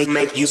just wanna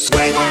make you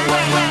sweat.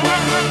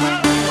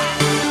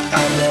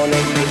 I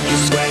wanna make you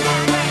sweat.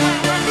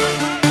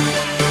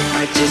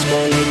 I just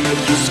wanna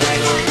make you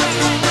sweat.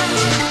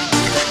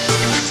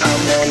 I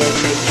wanna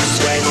make you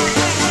sweat.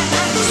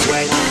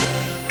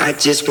 I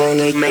just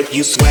wanna make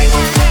you sweat.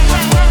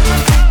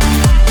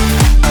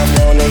 I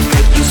wanna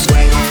make you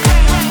sweat.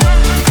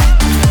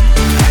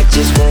 I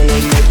just wanna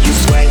make you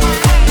sweat.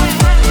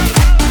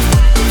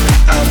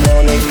 I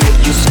wanna make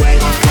you sweat.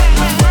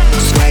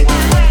 Sweat.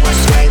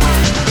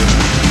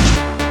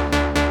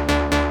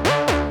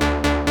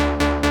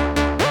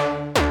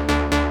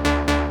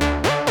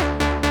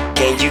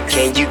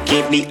 Can you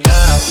give me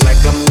up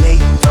like I'm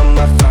late from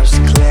my first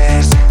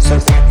class, so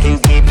I can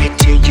give it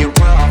to you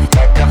off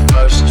like a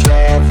first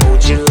draft?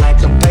 Hold you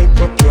like a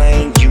paper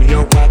plane, you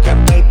know I got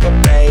paper,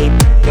 babe.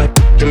 But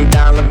them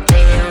dollar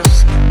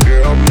bills,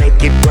 girl,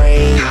 make it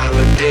rain.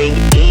 Holiday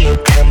Inn,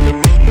 come and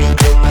meet me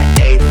on my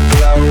 8th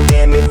floor.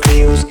 Damn, it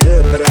feels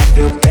good, but I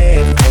feel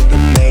bad for the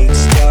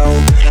mates though.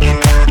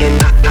 And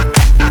I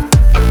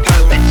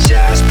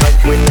apologize, but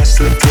when I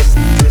slip,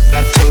 I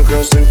turn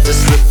girls into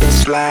slip and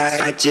slide.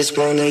 I just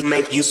wanna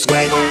make you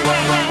sweat. I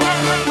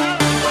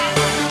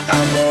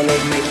wanna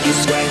make you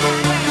sweat.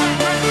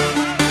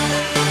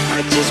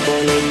 I just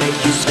wanna make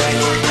you sweat.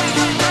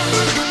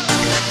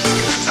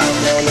 I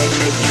wanna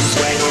make you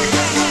sweat.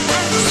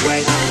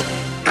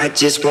 I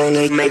just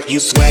wanna make you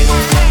sweat.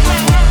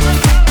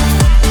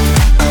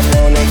 I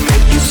wanna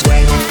make you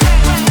sweat.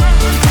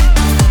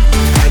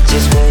 I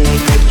just wanna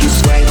make you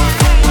sweat.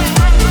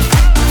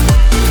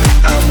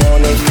 I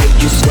wanna make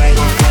you sweat.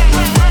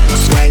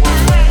 Sweat.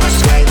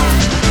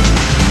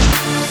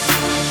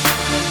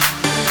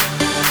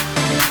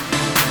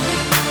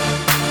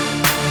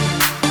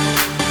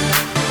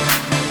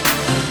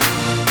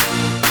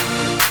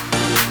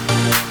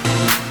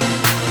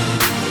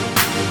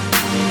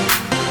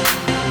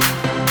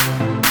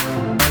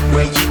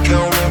 Where you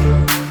going?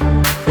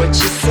 What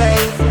you say?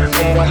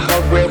 I'm with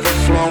her river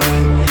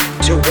flowing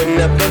to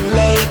another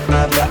lake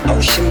by the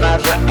ocean,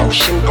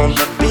 on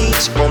the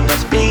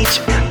beach.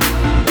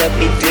 Let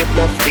me dip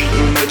my feet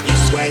and make you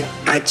sweat.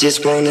 I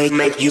just wanna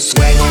make you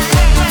sweat.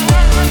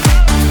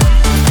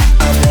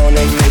 I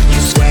wanna make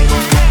you sweat.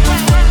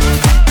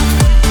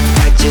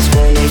 I just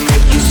wanna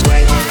make you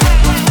sweat.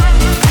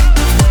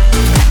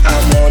 I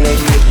wanna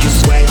make you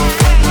sweat.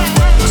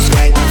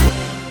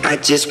 I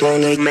just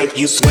wanna make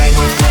you sweat.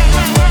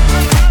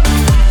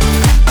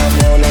 I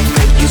wanna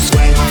make you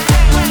sweat.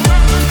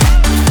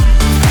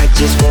 I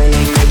just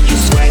wanna make you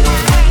sweat.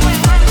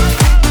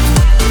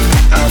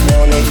 I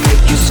wanna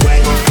make you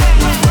sweat.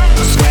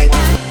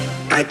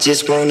 I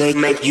just wanna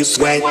make you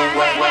sweat. I'm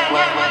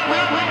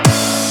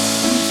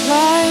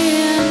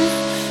flying,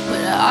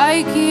 but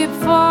I keep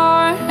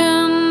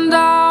falling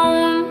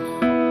down.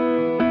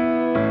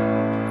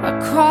 I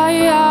cry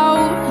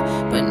out,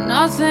 but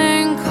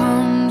nothing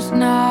comes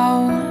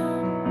now.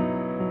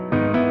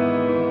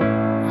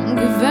 I'm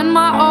giving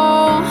my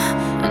all,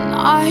 and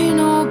I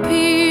know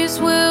peace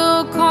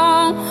will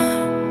come.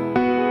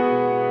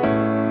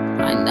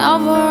 I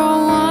never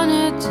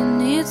wanted to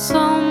need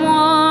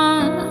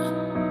someone.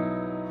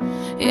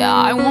 Yeah,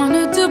 I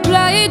wanted to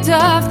play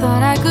tough,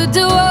 thought I could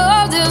do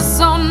all this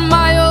on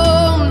my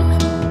own.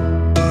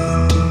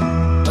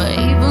 But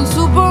even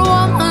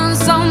Superwoman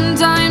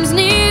sometimes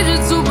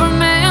needed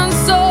Superman,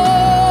 so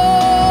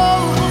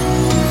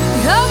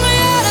help me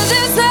out of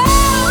this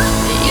hell.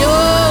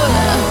 Your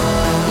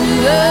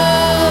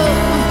love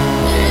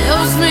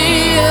lifts me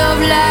up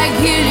like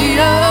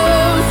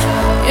helium.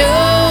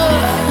 Your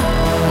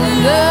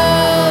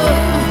love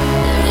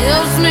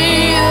lifts me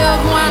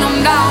up when I'm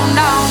down,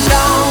 down,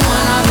 down.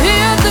 When I've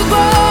hit the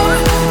ground,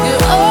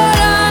 you're all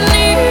I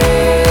need.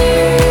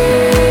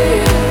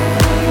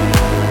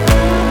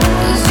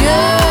 'Cause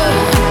your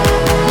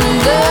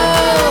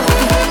love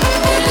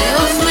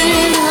lifts me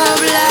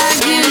up like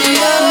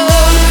helium.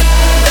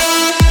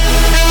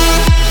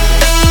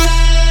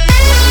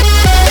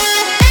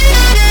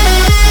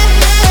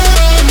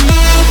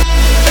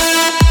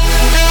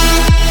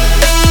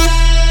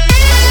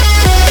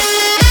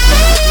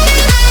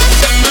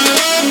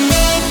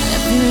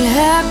 If you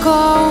let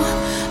go,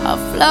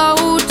 I'll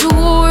float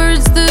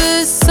towards the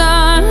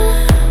sun.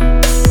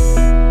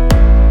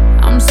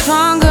 I'm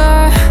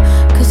stronger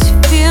 'cause you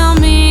fill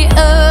me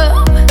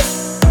up.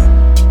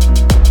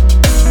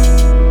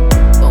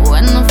 But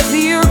when the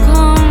fear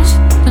comes,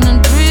 then I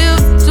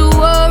drift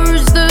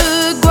towards the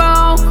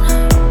ground.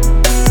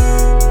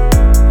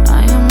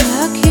 I am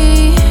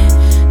lucky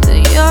that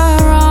you're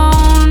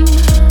around.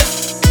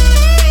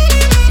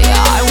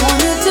 Yeah, I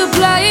wanted to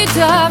play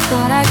tough,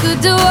 thought I could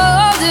do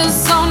all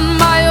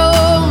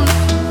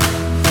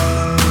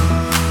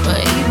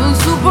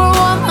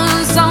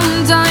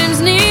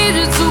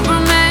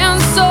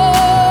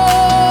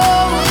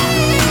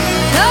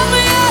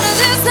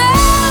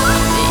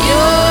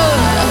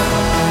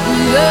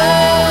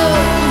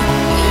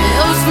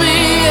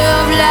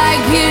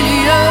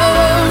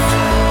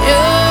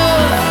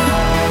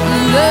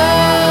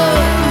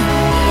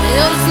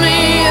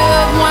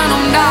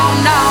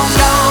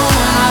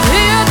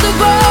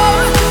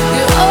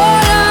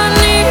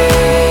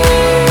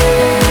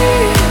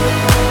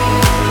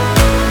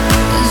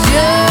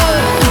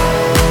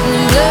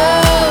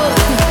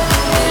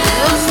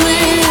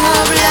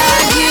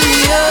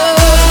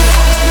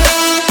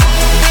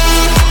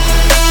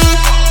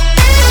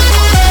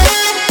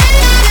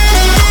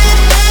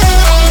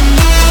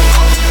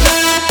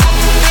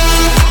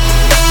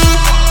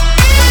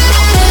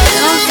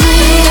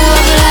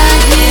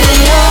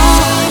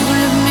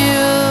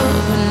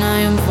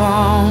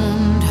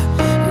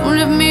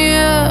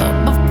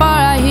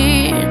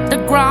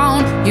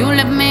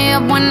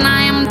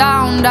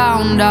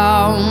down, down,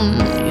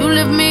 down. You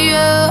lift me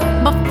up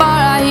before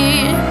I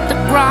hit the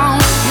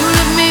ground. You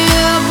lift me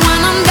up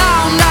when I'm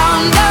down,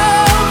 down,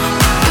 down.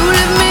 You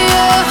lift me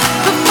up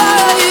before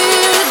I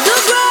hit the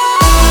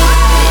ground.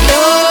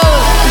 Your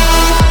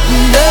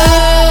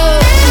love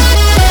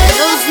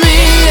lifts me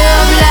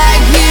up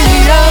like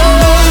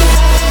helium.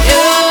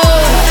 Your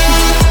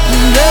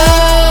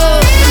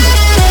love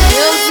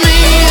lifts me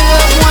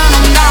up when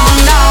I'm down,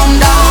 down,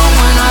 down.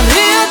 When I've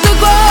hit the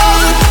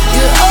ground,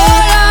 you're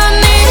all I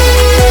need.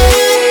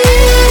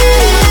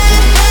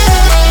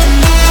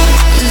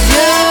 'Cause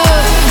your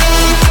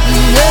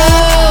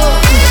love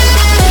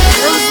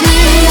lifts me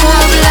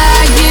up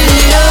like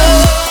helium.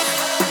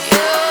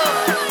 Your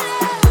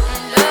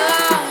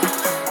love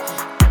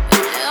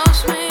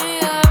lifts me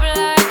up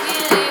like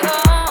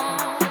helium.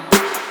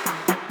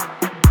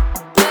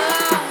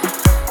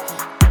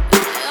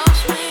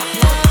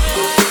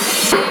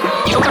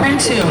 You're in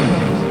tune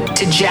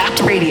to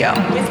Jacked Radio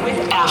with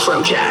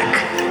Afrojack.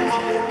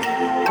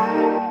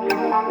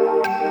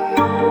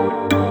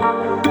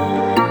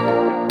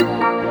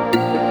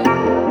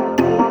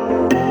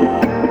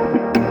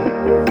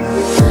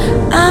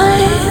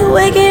 I'm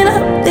waking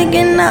up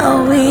thinking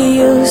how we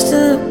used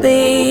to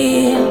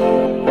be.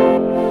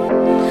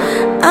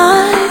 I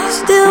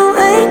still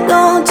ain't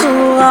gone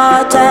too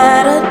hard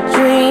tattered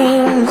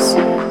dreams.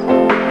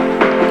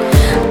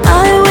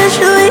 I wish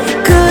we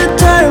could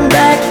turn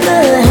back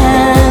the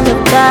hand of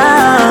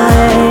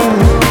time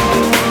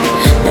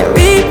and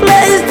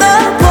replace the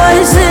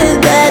voices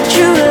that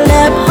you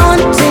left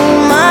haunting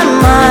my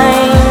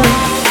mind.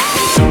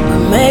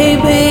 But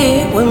maybe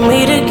we'll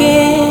meet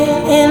again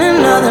in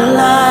another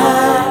life.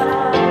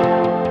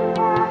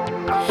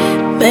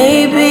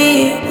 Maybe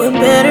we're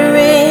better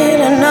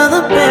in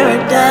another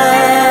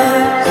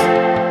paradise.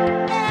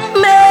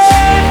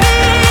 Maybe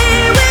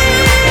we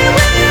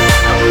will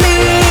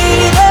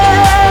meet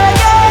again.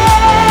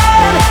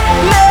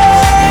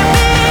 Maybe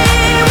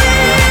we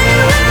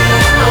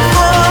will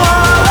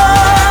fall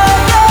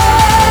again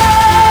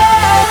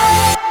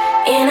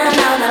in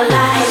another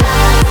life.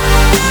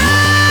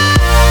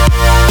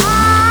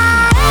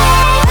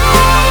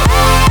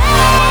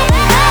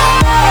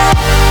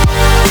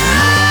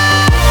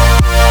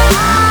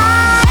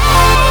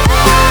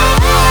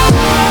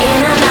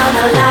 In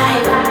another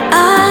life,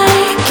 I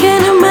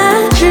can't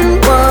imagine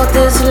what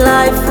this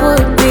life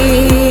would be.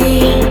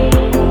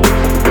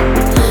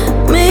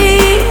 Me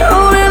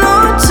holding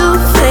on to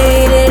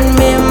faded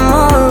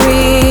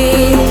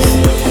memories.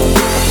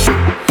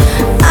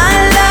 I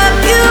love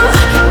you,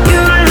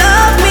 you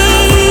love me,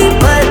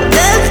 but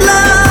this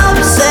love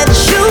sets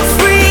you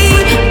free.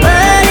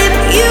 But if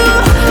you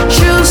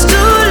choose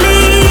to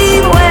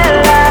leave, well,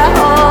 I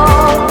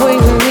hope we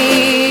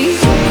meet.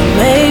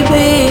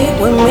 Maybe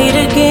we'll meet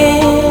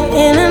again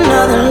in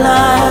another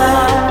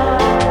life.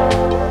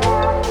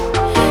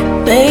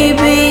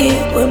 Maybe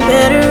we're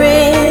better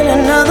in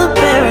another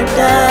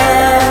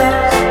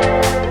paradise.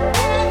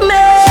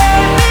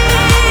 Maybe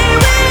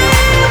we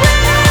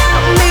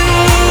will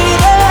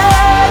meet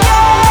again.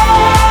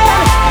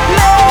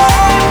 Maybe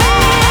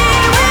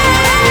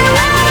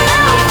we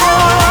will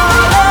fall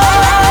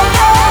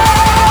again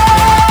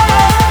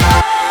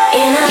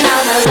in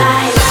another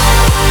life.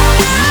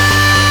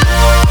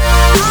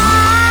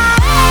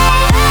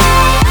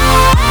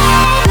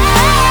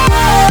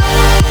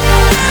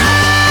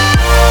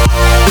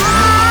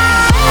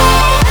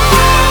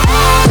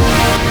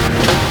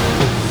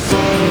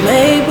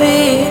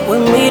 Maybe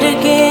we'll meet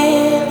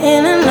again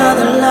in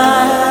another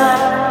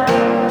life.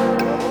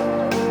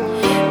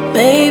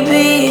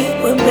 Maybe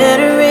we're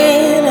better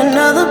in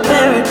another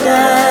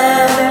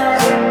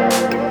paradise.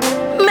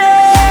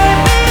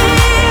 Maybe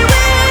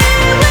we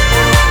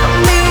will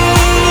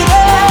meet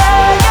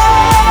again.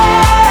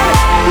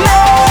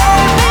 Maybe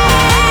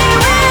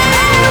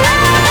we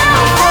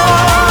will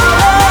fall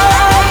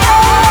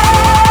again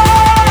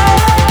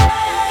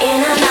in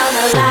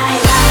another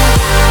life.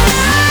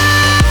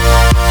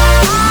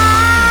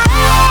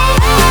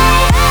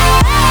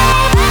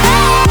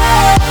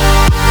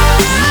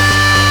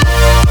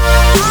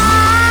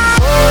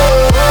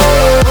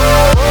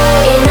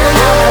 In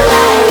another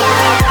life.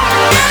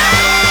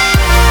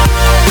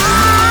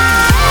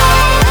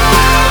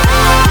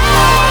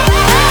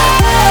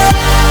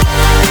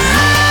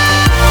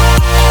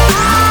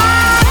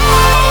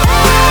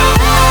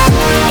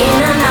 In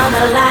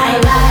another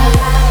life.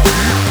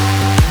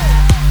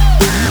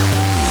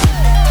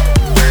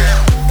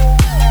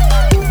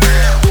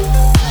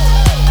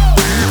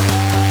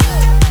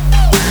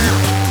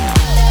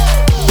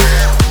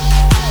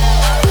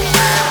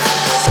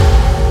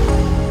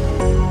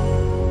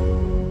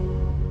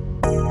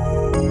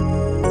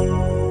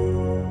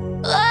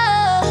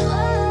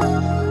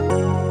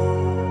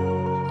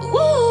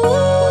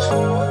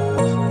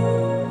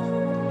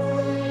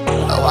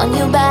 Want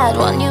you bad,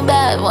 want you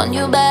bad, want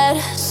you bad.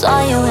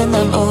 Saw you in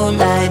the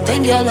moonlight,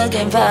 think you're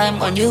looking fine.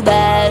 Want you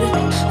bad,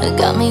 it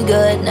got me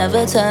good,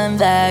 never turn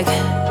back.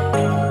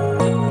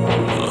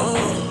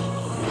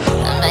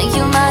 Make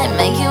you mine,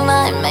 make you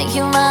mine, make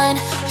you mine.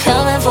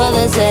 coming for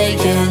the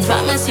taking.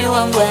 Promise you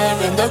I'm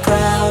wearing the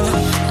crown.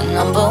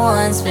 Number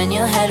one, spin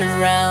your head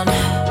around.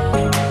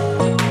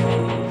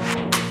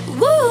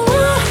 Woo!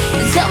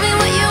 Tell me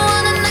what you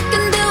want and I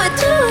can do it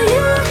to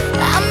you.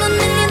 I'm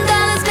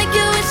 $1,000,000, make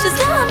your wishes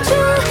come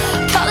true.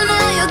 Calling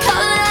out, you're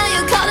calling out,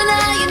 you're calling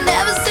out. You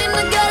never seen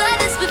a girl like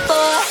this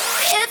before.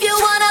 If you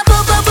wanna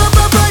put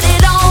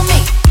it on me,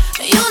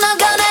 you're not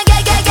gonna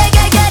get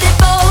it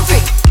for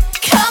free.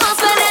 Come on,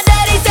 spend that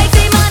daddy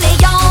sexy money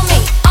on me,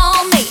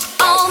 on me,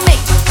 on me.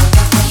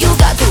 You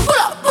got to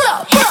pull up, pull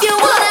up. If you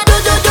wanna do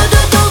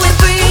it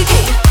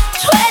freaky,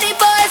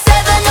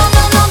 24/7,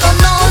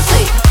 no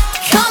sleep.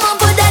 Come on,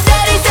 put that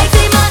daddy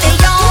sexy money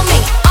on me,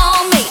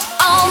 on me,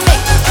 on me.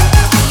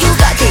 You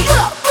got to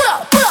pull up, pull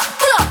up, pull up,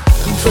 pull up.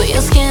 Put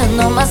your skin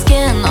on my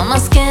skin, on my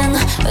skin.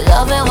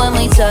 Love it when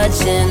we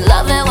touchin',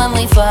 love it when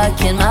we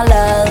fucking, my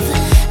love.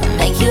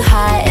 Make you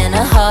high in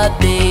a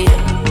heartbeat,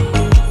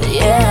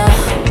 yeah.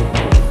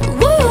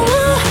 Woo!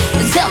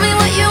 Tell me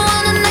what you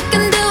want and I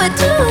can do it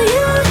to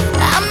you.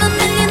 I'm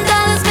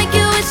 $1,000,000, make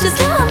your wishes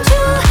come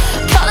true.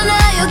 Calling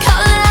out, you're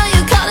calling out,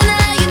 you're calling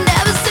out. You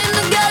never seen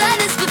a girl like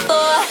this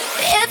before.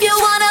 If you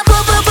wanna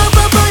put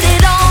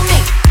it on me,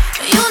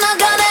 you're not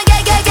gonna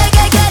get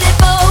it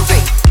for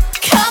free.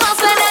 Come on,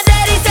 spend that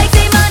daddy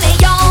sexy money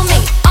on me,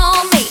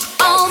 on me,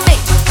 on me.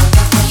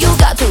 You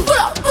got to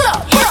pull up, pull up.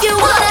 If you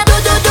wanna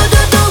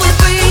do it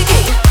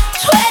freaky,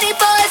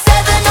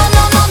 24/7,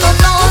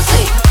 no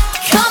sleep.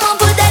 Come on,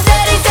 put that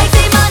daddy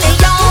sexy money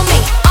on me,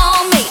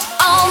 on me,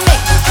 on me.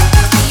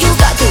 You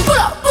got to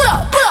pull up, pull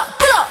up, pull up,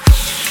 pull up.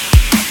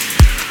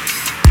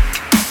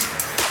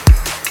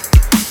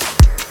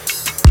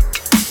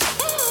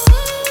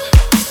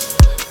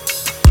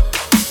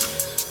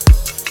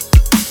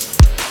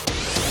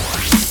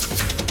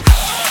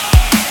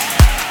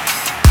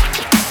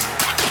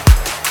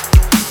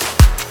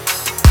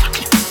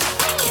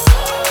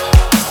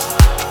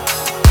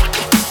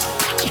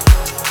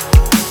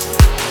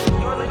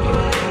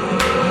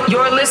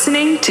 You're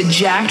listening to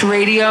Jacked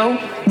Radio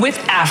with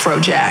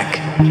Afrojack.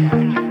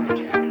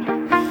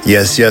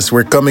 Yes,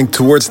 we're coming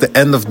towards the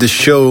end of the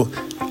show.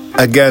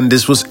 Again,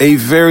 this was a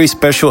very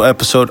special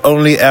episode,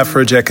 only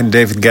Afrojack and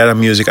David Guetta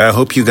music. I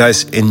hope you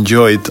guys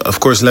enjoyed. Of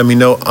course, let me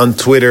know on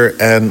Twitter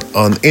and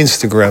on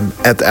Instagram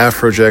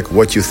 @Afrojack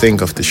what you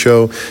think of the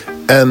show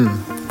and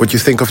what you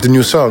think of the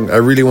new song. I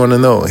really want to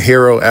know.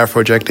 Hero,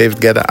 Afrojack, David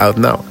Guetta out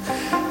now.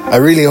 I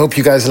really hope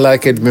you guys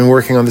like it. Been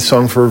working on the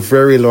song for a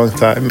very long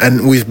time,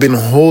 and we've been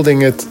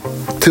holding it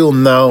till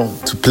now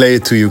to play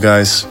it to you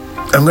guys.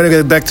 I'm gonna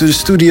get back to the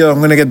studio.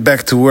 I'm gonna get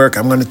back to work.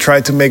 I'm gonna try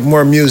to make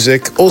more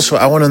music. Also,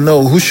 I want to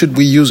know who should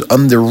we use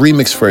on the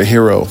remix for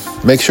Hero.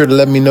 Make sure to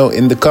let me know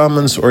in the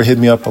comments or hit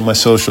me up on my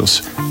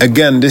socials.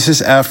 Again, this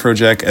is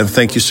Afrojack, and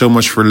thank you so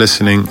much for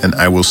listening, and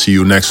I will see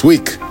you next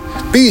week.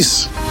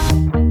 Peace.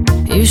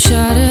 You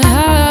shut it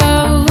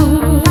out,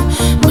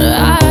 but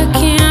I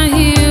can't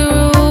hear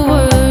a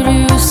word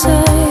you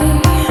say.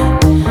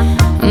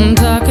 I'm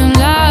talking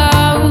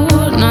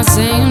loud, not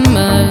saying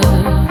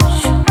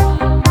much.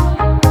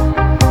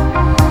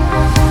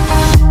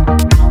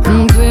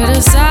 I'm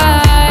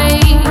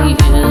criticized,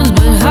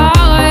 but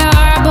how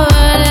your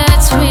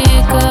bullets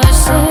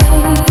ricochet.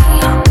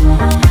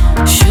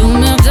 Shoot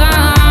me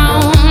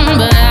down,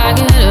 but I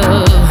get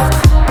up.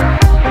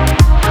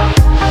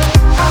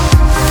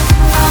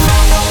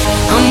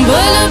 I'm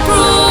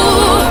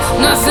bulletproof,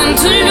 nothing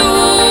to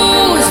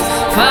lose.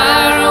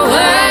 Far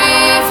away,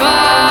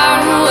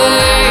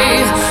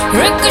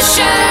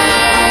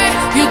 ricochet.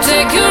 You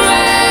take your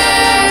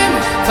aim.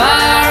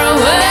 Far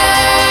away.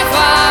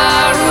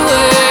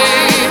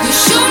 You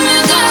shoot me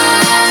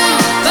down,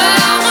 but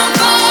I won't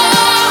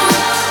fall.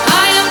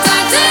 I am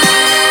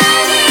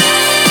titanium.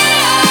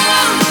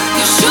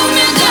 You shoot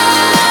me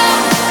down,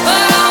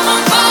 but I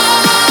won't fall.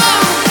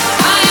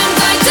 I am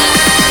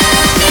titanium.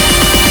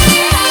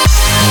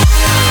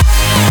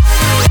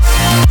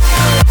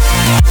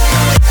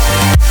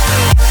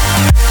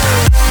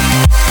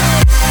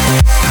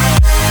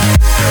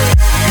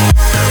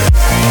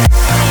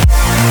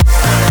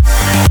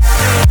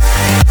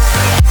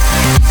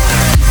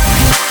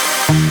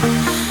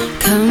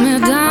 Cut me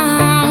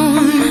down,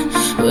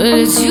 but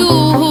it's you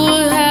who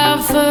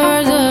have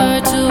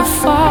further to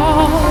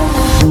fall.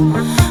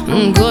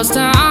 Ghost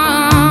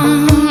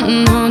town,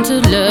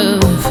 haunted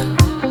love.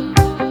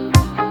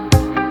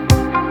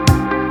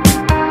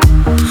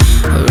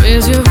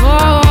 Raise your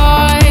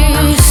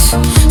voice,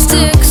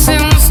 sticks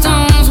and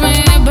stones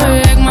may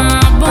break my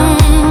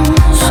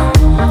bones.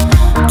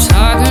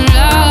 Talking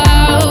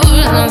loud,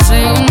 not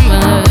saying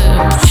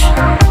much.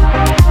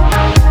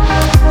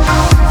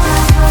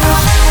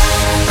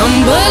 I'm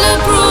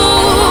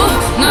bulletproof,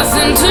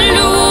 nothing to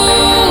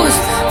lose.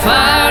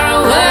 Far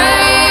away,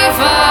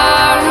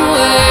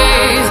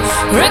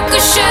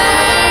 ricochet.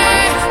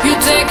 You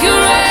take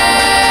your aim.